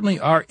we certainly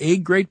are a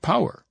great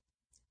power,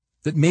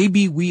 that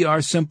maybe we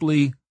are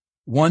simply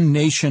one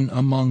nation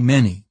among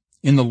many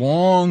in the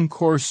long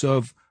course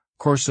of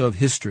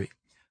history.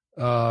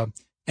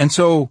 And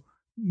so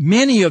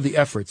many of the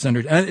efforts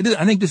and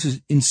I think this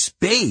is in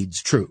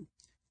spades true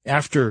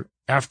after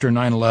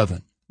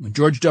 9/11, when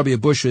George W.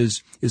 Bush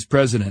is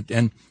president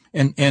and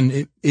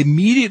it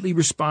immediately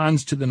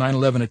responds to the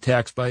 9/11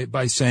 attacks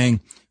by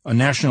saying on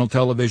national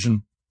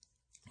television,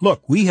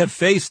 look, we have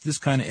faced this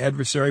kind of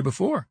adversary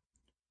before.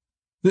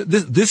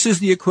 This is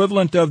the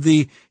equivalent of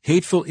the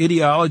hateful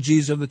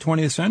ideologies of the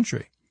 20th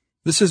century.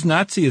 This is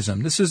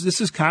Nazism. This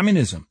is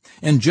communism.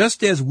 And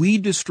just as we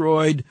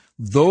destroyed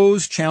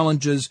those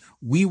challenges,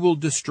 we will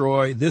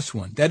destroy this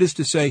one. That is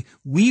to say,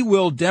 we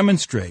will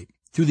demonstrate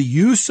through the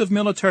use of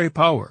military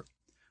power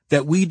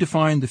that we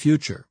define the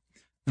future.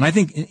 And I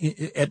think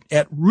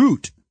at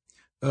root,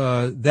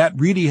 that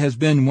really has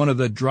been one of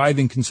the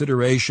driving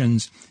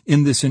considerations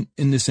in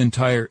this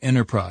entire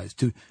enterprise,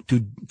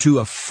 to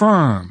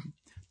affirm,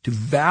 to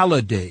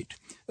validate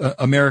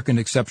American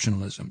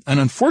exceptionalism. And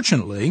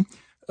unfortunately,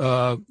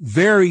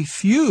 very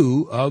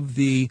few of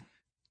the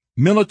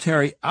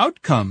military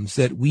outcomes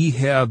that we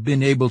have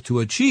been able to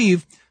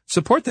achieve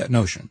support that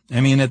notion.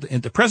 I mean,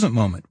 at the present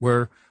moment,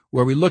 where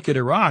we look at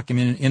Iraq, I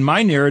mean, in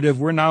my narrative,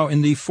 we're now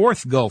in the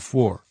fourth Gulf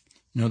War.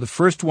 The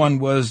first one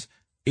was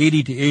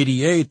 80 to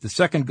 88. The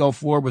second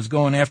Gulf War was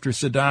going after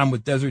Saddam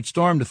with Desert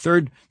Storm.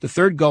 The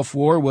third Gulf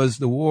War was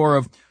the war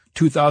of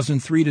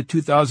 2003 to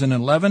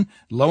 2011.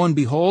 Lo and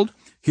behold,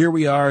 here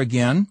we are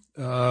again,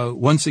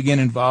 once again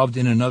involved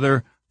in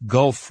another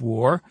Gulf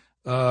War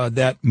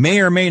that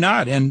may or may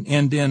not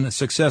end in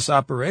success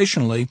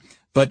operationally.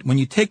 But when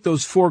you take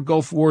those four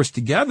Gulf Wars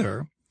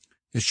together,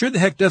 it sure the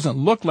heck doesn't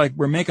look like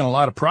we're making a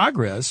lot of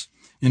progress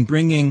in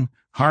bringing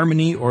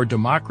harmony or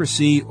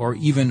democracy or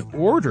even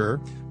order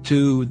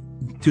to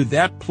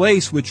that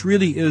place which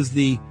really is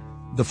the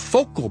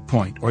focal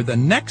point or the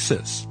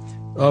nexus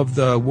of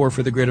the war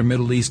for the greater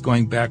Middle East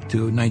going back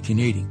to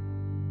 1980.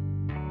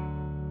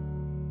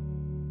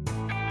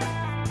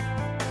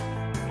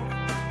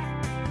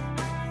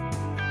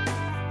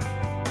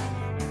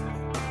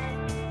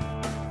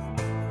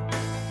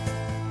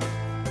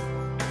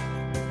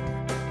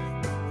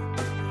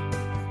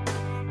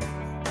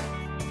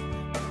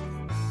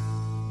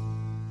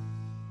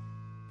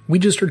 We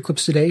just heard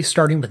clips today,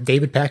 starting with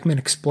David Pakman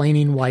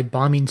explaining why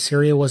bombing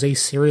Syria was a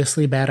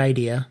seriously bad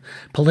idea.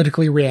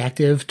 Politically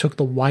Reactive took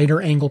the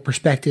wider angle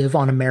perspective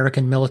on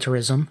American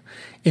militarism.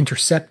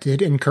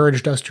 Intercepted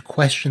encouraged us to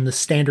question the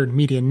standard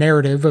media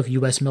narrative of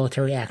U.S.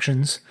 military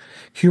actions.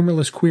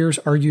 Humorless Queers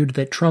argued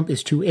that Trump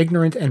is too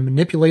ignorant and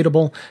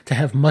manipulatable to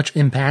have much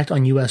impact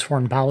on U.S.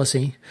 foreign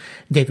policy.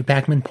 David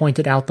Pakman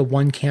pointed out the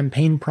one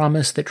campaign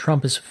promise that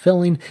Trump is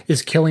fulfilling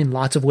is killing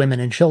lots of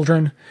women and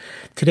children.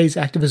 Today's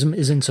Activism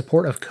is in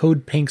support of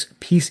Code Pink's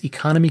Peace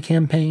Economy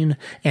campaign,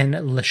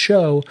 and Le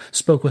Show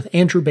spoke with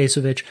Andrew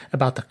Bacevich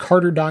about the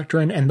Carter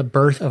Doctrine and the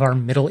birth of our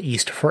Middle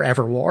East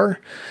Forever War.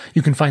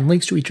 You can find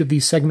links to each of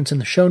these segments in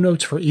the show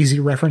notes for easy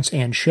reference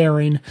and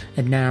sharing,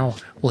 and now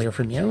we'll hear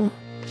from you.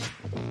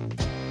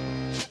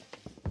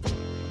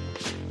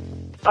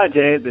 Hi,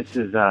 Jay. This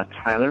is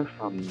Tyler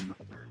from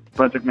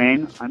Brunswick,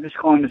 Maine. I'm just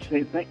calling to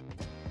say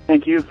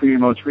thank you for your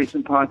most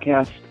recent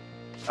podcast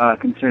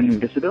concerning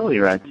disability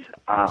rights.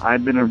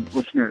 I've been a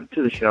listener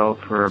to the show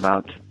for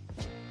about a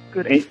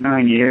good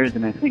 8-9 years,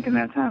 and I think in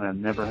that time I've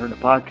never heard a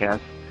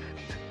podcast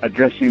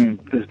addressing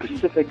the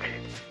specific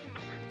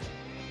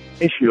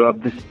issue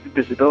of this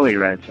disability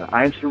rights.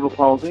 I have cerebral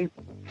palsy,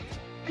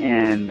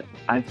 and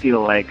I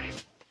feel like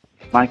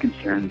my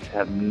concerns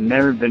have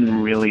never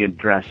been really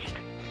addressed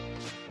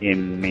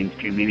in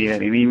mainstream media,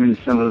 and even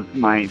some of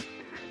my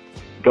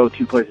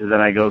go-to places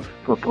that I go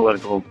for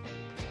political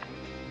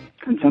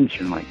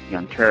consumption, like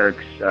Young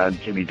Turks,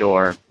 Jimmy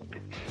Dore,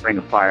 Ring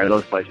of Fire,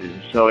 those places.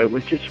 So it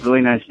was just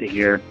really nice to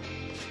hear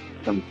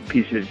some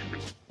pieces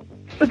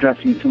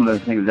addressing some of the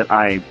things that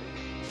I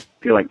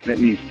feel like that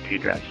needs to be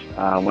addressed.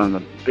 One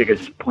of the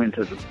biggest points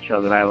of the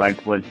show that I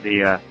liked was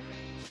the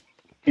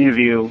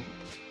interview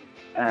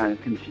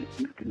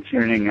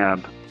concerning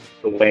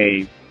the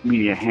way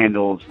media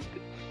handles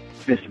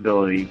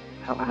disability,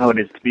 how it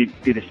is to be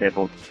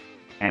disabled,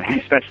 and I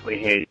especially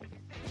hate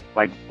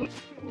like what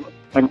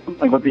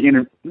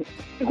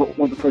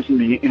the person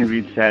being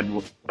interviewed said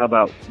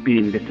about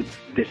being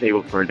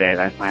disabled for a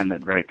day. I find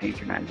that very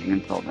patronizing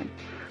and insulting.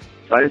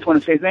 So I just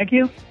want to say thank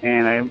you,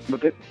 and I'm a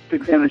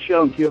big fan of the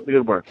show, and keep up the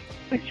good work.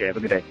 Thanks, Jay. Have a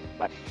good day.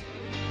 Bye.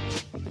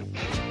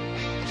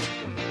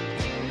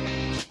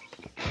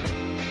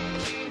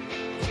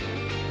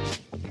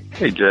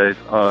 Hey, Jay.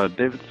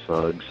 David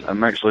Suggs.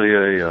 I'm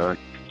actually a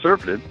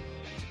conservative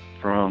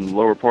from the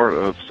lower part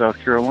of South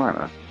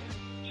Carolina.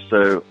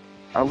 So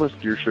I listen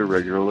to your show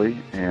regularly,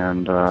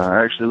 and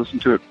I actually listen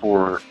to it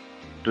to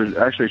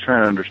actually try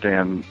to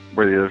understand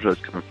where the other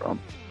side's coming from.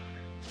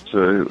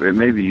 So it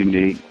may be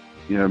unique,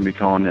 me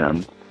calling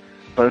in.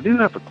 But I do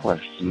have a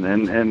question,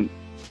 and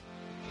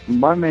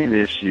my main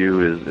issue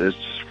is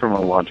just from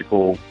a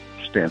logical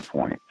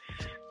standpoint.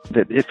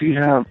 That if you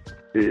have,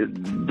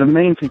 the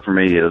main thing for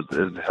me is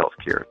the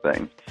healthcare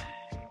thing.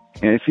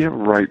 And if you have a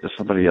right to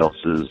somebody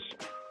else's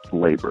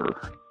labor,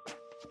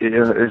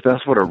 if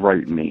that's what a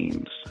right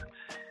means,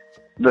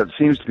 that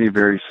seems to be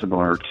very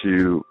similar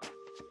to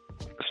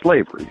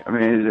slavery. I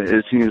mean,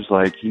 it seems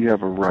like you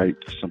have a right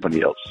to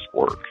somebody else's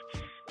work.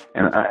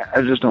 And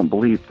I just don't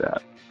believe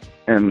that.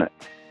 And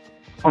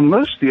on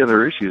most of the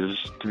other issues,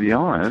 to be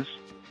honest,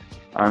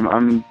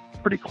 I'm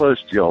pretty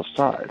close to y'all's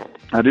side.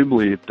 I do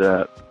believe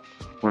that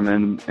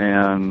women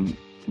and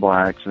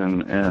blacks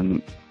and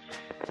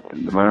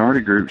the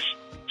minority groups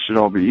should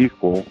all be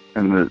equal,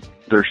 and that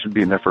there should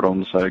be an effort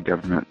on the side of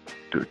government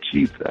to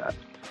achieve that.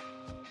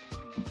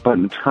 But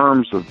in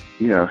terms of,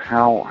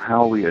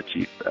 how we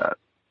achieve that,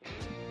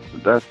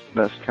 that's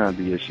kind of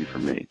the issue for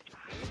me.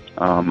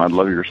 I'd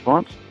love your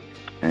response,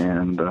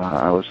 and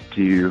I listen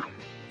to you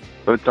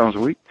both times a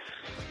week,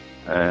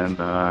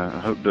 and I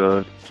hope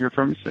to hear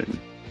from you soon.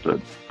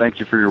 So thank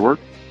you for your work.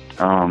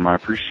 I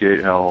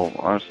appreciate how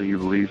honestly you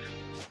believe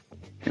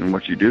in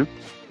what you do.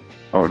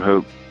 I would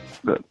hope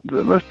that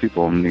most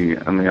people on the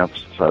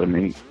opposite side of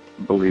me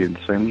believe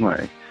the same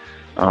way.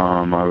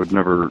 I would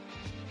never,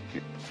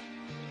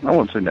 I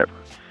won't say never.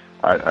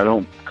 I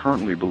don't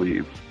currently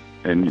believe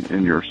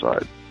in your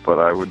side, but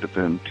I would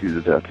defend to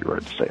the death your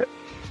right to say it.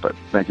 But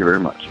thank you very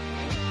much.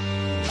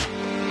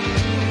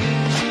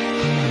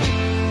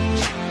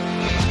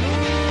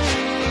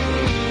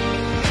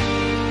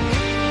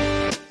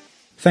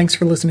 Thanks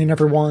for listening,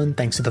 everyone.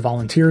 Thanks to the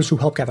volunteers who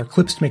help gather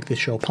clips to make this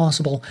show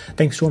possible.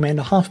 Thanks to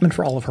Amanda Hoffman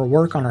for all of her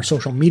work on our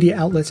social media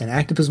outlets and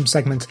activism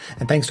segments.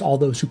 And thanks to all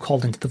those who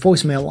called into the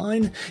voicemail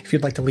line. If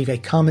you'd like to leave a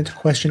comment,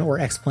 question, or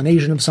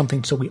explanation of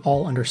something so we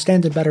all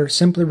understand it better,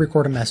 simply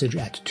record a message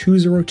at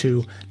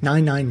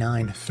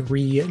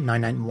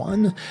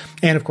 202-999-3991.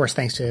 And of course,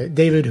 thanks to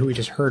David, who we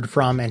just heard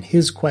from, and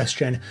his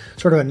question,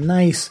 sort of a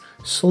nice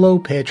slow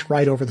pitch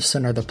right over the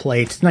center of the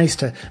plate. It's nice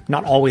to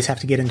not always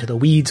have to get into the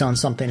weeds on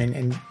something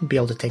and be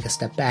able to take a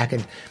step back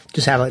and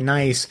just have a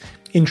nice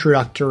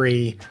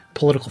introductory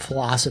political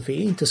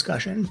philosophy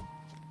discussion.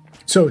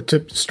 So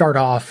to start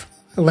off,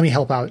 let me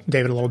help out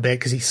David a little bit,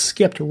 because he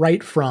skipped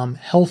right from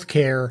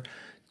healthcare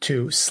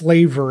to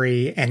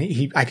slavery, and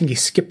I think he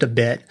skipped a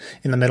bit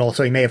in the middle,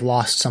 so he may have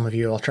lost some of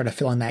you. I'll try to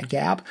fill in that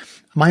gap.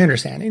 My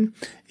understanding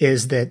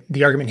is that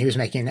the argument he was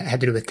making had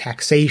to do with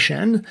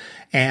taxation,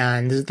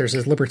 and there's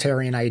this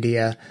libertarian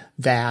idea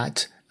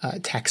that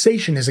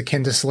taxation is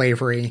akin to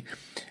slavery,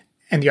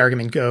 and the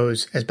argument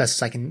goes, as best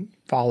as I can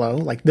follow,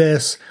 like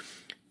this.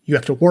 You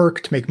have to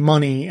work to make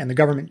money, and the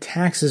government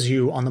taxes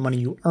you on the money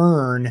you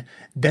earn.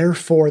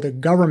 Therefore, the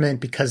government,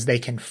 because they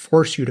can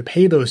force you to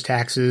pay those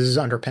taxes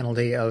under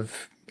penalty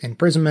of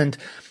imprisonment,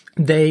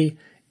 they,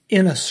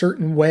 in a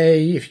certain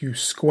way, if you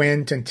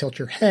squint and tilt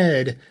your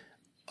head,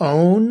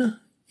 own,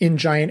 in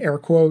giant air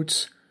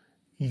quotes,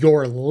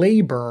 your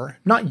labor,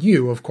 not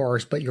you, of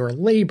course, but your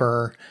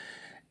labor,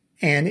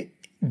 and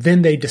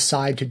then they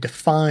decide to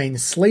define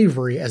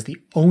slavery as the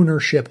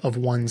ownership of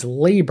one's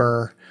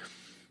labor.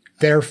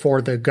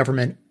 Therefore, the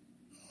government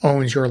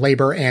owns your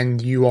labor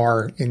and you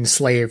are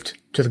enslaved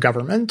to the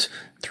government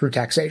through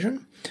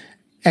taxation.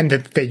 And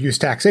that they use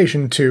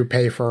taxation to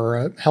pay for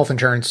a health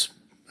insurance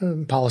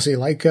policy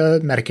like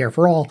Medicare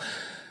for all.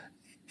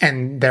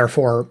 And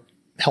therefore,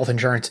 health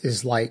insurance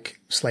is like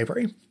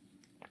slavery.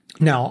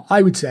 Now,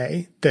 I would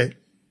say that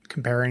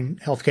comparing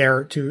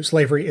healthcare to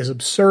slavery is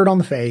absurd on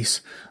the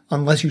face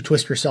unless you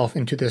twist yourself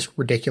into this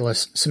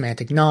ridiculous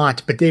semantic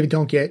knot. But David,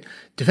 don't get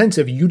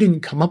defensive. You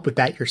didn't come up with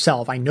that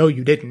yourself. I know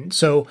you didn't.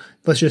 So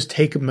let's just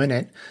take a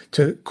minute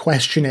to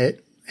question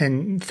it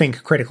and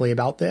think critically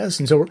about this.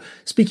 And so we're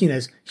speaking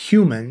as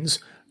humans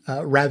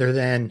rather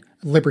than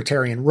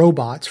libertarian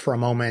robots for a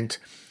moment.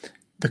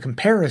 The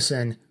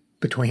comparison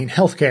between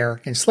healthcare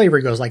and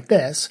slavery goes like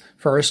this.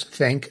 First,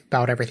 think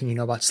about everything you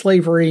know about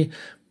slavery.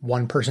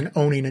 One person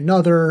owning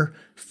another,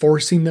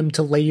 forcing them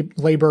to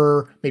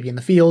labor, maybe in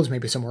the fields,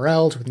 maybe somewhere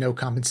else with no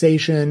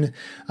compensation.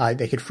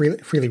 They could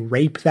freely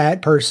rape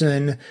that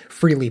person,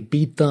 freely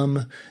beat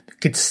them,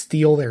 could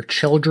steal their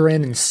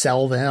children and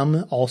sell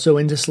them also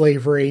into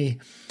slavery.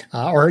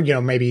 Or,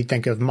 maybe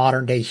think of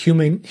modern day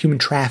human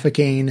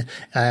trafficking,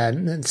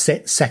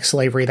 sex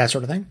slavery, that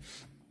sort of thing.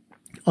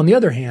 On the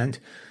other hand,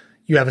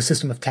 you have a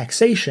system of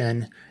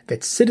taxation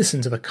that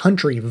citizens of a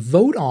country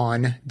vote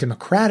on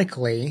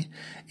democratically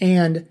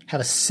and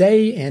have a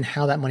say in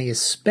how that money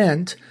is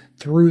spent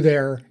through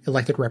their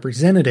elected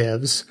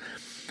representatives.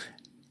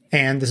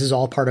 And this is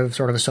all part of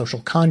sort of a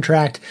social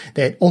contract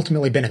that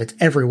ultimately benefits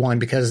everyone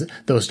because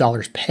those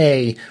dollars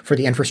pay for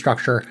the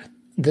infrastructure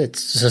that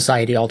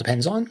society all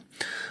depends on.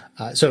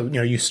 So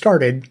you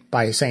started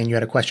by saying you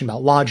had a question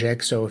about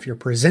logic. So if you're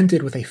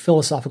presented with a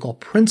philosophical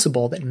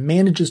principle that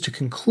manages to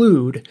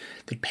conclude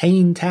that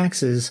paying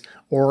taxes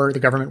or the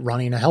government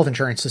running a health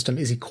insurance system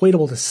is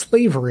equatable to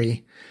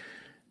slavery,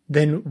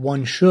 then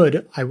one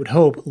should, I would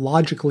hope,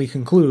 logically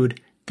conclude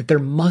that there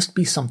must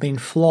be something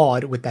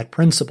flawed with that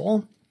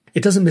principle.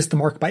 It doesn't miss the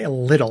mark by a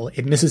little.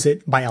 It misses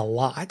it by a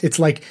lot. It's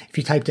like if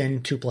you typed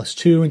in 2 +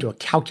 2 into a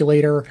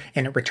calculator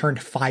and it returned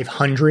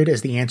 500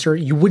 as the answer,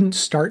 you wouldn't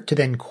start to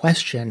then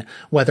question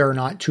whether or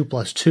not 2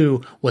 +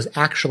 2 was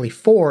actually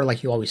 4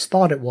 like you always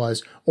thought it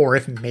was, or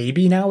if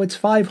maybe now it's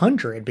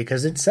 500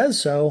 because it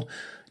says so.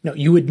 No,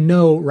 you would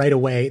know right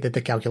away that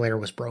the calculator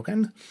was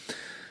broken.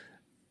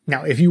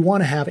 Now, if you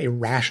want to have a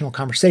rational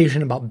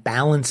conversation about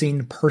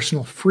balancing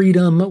personal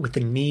freedom with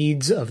the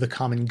needs of the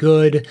common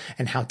good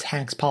and how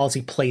tax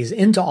policy plays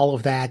into all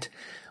of that,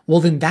 well,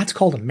 then that's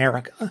called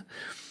America.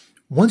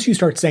 Once you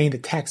start saying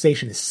that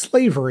taxation is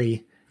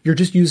slavery, you're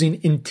just using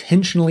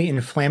intentionally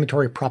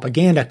inflammatory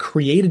propaganda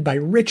created by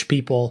rich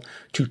people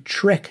to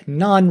trick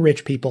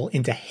non-rich people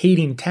into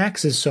hating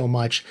taxes so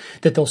much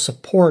that they'll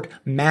support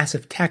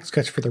massive tax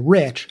cuts for the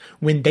rich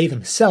when they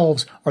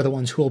themselves are the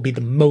ones who will be the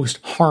most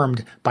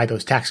harmed by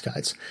those tax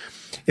cuts.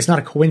 It's not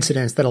a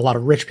coincidence that a lot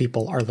of rich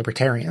people are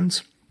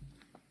libertarians.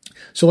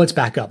 So let's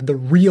back up. The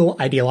real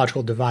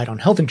ideological divide on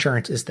health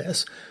insurance is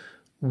this.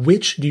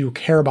 Which do you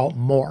care about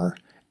more,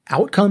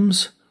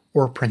 outcomes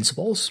or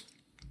principles?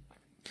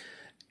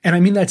 And I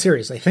mean that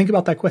seriously. Think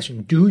about that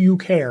question. Do you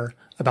care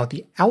about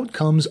the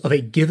outcomes of a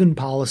given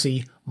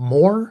policy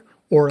more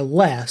or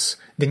less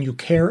than you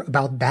care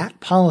about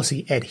that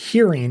policy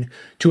adhering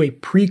to a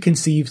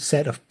preconceived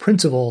set of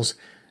principles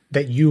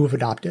that you have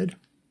adopted?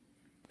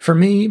 For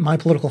me, my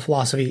political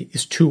philosophy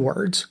is 2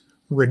 words: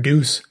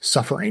 reduce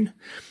suffering.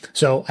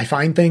 So I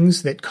find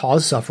things that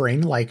cause suffering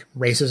like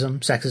racism,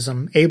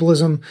 sexism,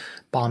 ableism,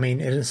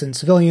 bombing innocent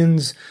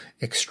civilians,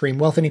 extreme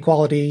wealth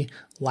inequality,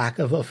 lack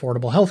of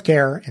affordable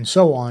healthcare, and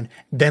so on.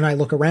 Then I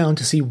look around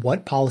to see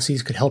what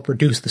policies could help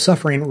reduce the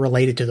suffering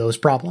related to those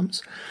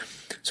problems.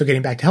 So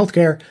getting back to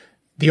healthcare,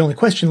 the only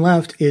question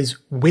left is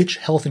which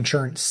health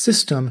insurance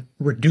system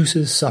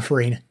reduces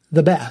suffering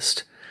the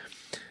best?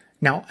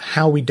 Now,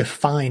 how we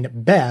define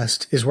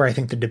best is where I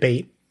think the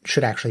debate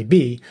should actually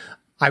be.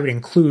 I would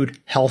include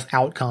health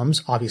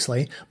outcomes,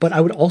 obviously, but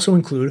I would also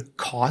include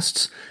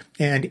costs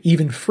and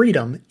even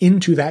freedom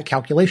into that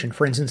calculation.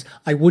 For instance,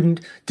 I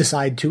wouldn't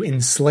decide to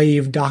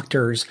enslave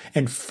doctors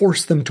and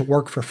force them to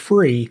work for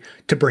free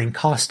to bring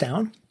costs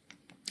down.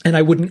 And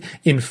I wouldn't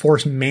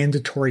enforce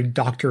mandatory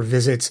doctor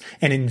visits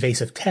and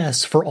invasive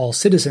tests for all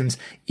citizens,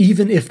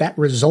 even if that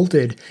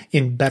resulted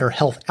in better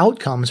health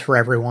outcomes for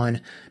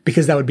everyone,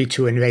 because that would be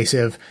too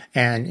invasive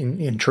and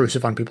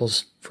intrusive on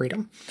people's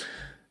freedom.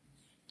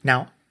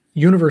 Now,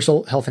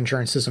 universal health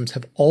insurance systems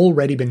have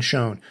already been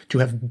shown to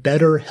have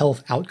better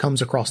health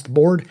outcomes across the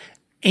board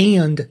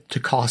and to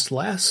cost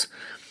less.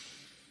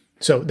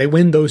 So they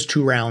win those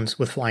 2 rounds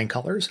with flying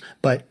colors,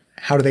 but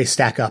how do they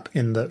stack up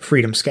in the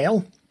freedom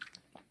scale?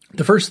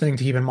 The first thing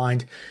to keep in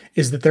mind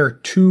is that there are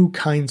 2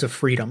 kinds of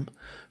freedom: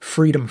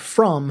 freedom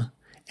from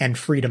and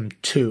freedom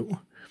to.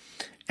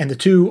 And the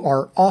 2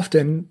 are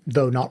often,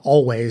 though not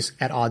always,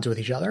 at odds with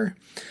each other.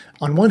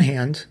 On one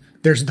hand,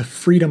 there's the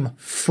freedom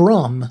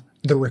from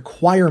the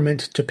requirement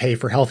to pay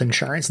for health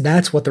insurance.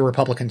 That's what the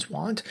Republicans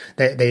want.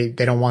 They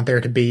don't want there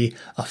to be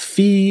a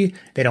fee.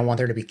 They don't want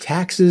there to be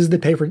taxes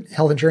that pay for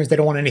health insurance. They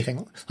don't want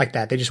anything like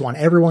that. They just want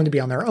everyone to be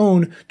on their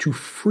own to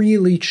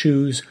freely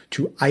choose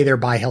to either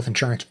buy health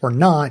insurance or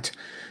not.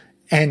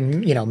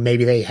 And,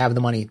 maybe they have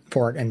the money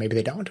for it and maybe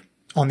they don't.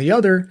 On the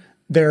other,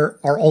 there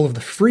are all of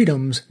the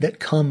freedoms that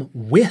come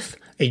with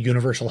a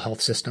universal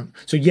health system.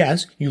 So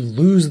yes, you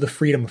lose the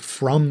freedom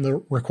from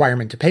the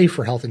requirement to pay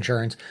for health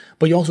insurance,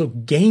 but you also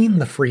gain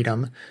the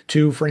freedom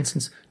to, for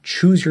instance,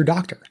 choose your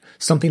doctor,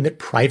 something that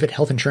private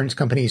health insurance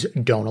companies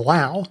don't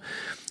allow.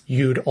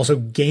 You'd also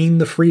gain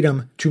the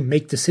freedom to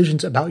make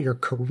decisions about your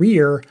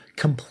career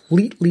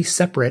completely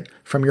separate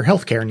from your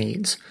healthcare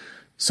needs,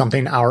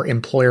 something our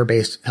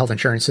employer-based health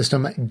insurance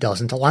system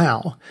doesn't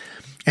allow.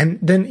 And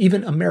then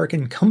even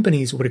American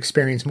companies would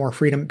experience more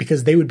freedom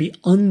because they would be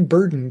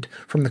unburdened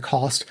from the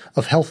cost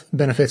of health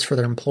benefits for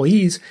their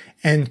employees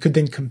and could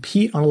then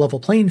compete on a level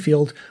playing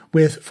field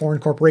with foreign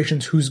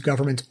corporations whose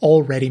governments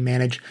already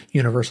manage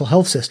universal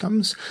health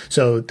systems.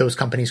 So those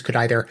companies could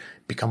either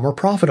become more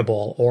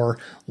profitable or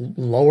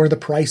lower the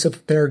price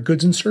of their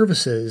goods and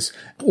services,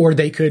 or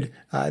they could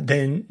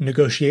then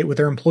negotiate with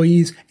their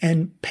employees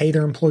and pay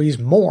their employees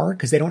more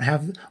because they don't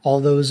have all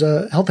those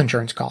health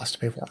insurance costs to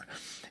pay for.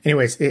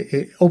 Anyways,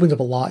 it opens up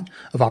a lot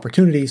of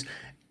opportunities.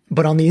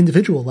 But on the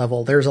individual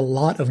level, there's a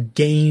lot of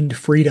gained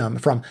freedom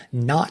from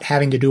not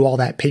having to do all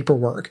that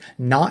paperwork,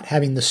 not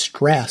having the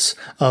stress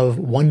of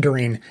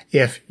wondering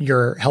if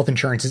your health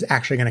insurance is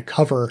actually going to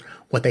cover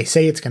what they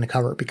say it's going to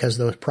cover, because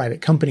those private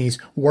companies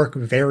work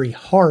very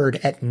hard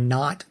at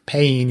not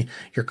paying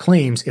your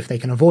claims if they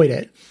can avoid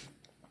it.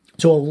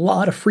 So a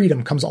lot of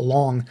freedom comes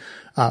along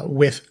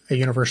with a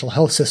universal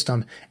health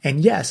system. And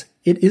yes,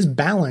 it is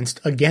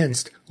balanced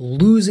against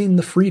losing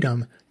the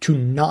freedom to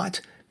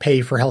not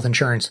pay for health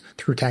insurance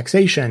through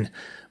taxation.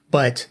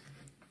 But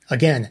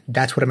again,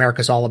 that's what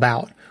America's all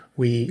about.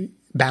 We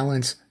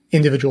balance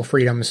individual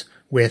freedoms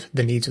with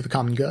the needs of the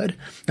common good.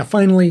 Now,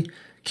 finally,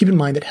 keep in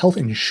mind that health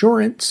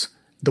insurance,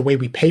 the way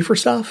we pay for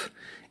stuff,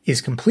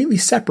 is completely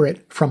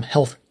separate from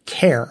health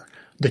care,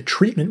 the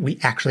treatment we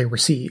actually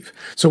receive.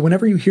 So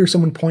whenever you hear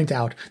someone point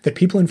out that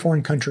people in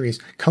foreign countries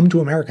come to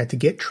America to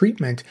get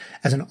treatment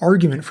as an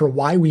argument for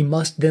why we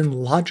must then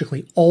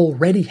logically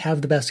already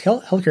have the best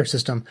healthcare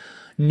system,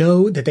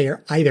 know that they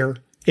are either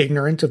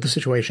ignorant of the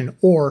situation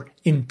or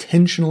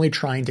intentionally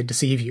trying to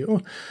deceive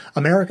you.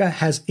 America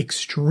has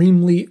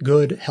extremely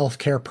good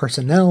healthcare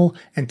personnel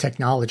and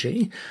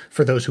technology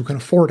for those who can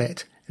afford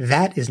it.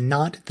 That is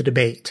not the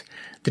debate.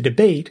 The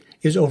debate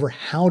is over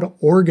how to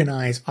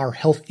organize our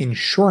health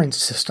insurance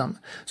system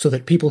so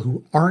that people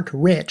who aren't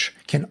rich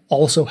can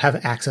also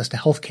have access to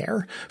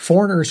healthcare.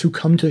 Foreigners who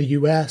come to the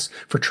U.S.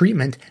 for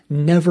treatment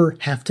never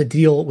have to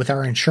deal with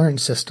our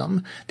insurance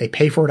system. They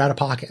pay for it out of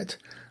pocket.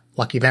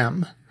 Lucky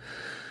them.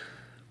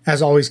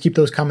 As always, keep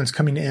those comments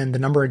coming in. The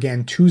number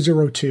again,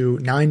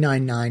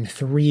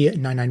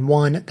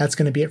 202-999-3991. That's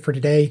going to be it for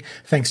today.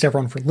 Thanks to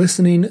everyone for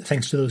listening.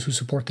 Thanks to those who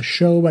support the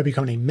show by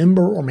becoming a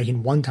member or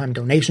making one-time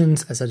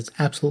donations, as that is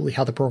absolutely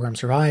how the program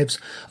survives.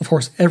 Of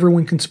course,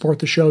 everyone can support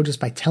the show just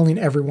by telling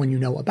everyone you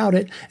know about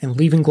it and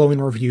leaving glowing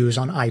reviews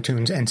on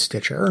iTunes and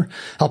Stitcher.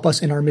 Help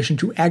us in our mission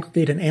to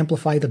aggregate and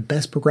amplify the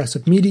best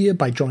progressive media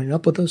by joining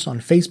up with us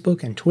on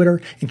Facebook and Twitter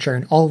and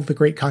sharing all of the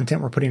great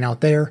content we're putting out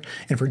there.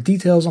 And for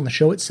details on the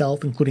show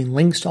itself, including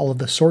links to all of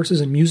the sources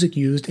and music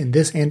used in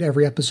this and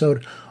every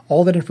episode,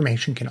 all that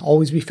information can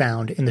always be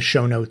found in the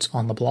show notes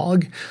on the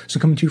blog. So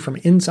coming to you from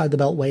inside the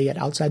Beltway yet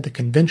outside the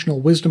conventional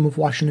wisdom of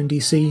Washington,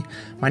 D.C.,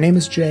 my name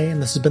is Jay,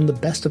 and this has been the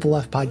Best of the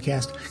Left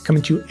podcast,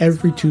 coming to you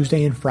every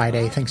Tuesday and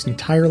Friday, thanks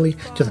entirely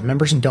to the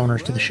members and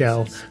donors to the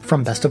show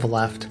from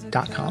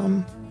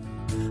bestoftheleft.com.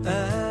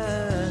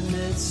 And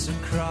it's a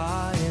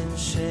crying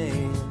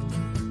shame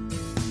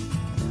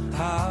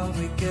how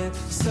we get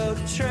so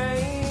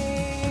trained.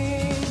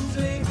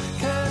 We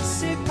can't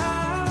see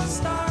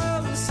past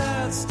all the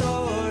sad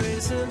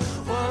stories and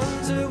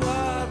wonder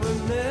what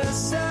we're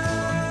missing.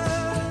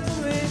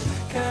 We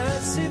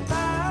can't see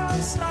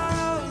past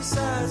all the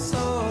sad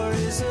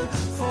stories and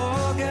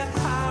forget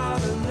how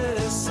to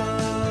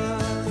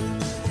listen.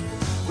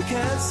 We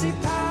can't see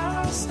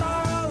past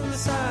all the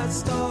sad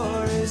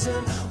stories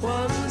and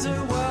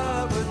wonder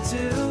what we're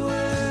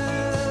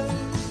doing.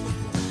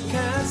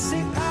 Can't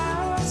see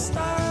past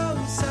all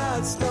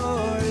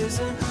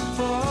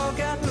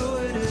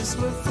Miss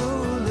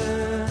Methuen.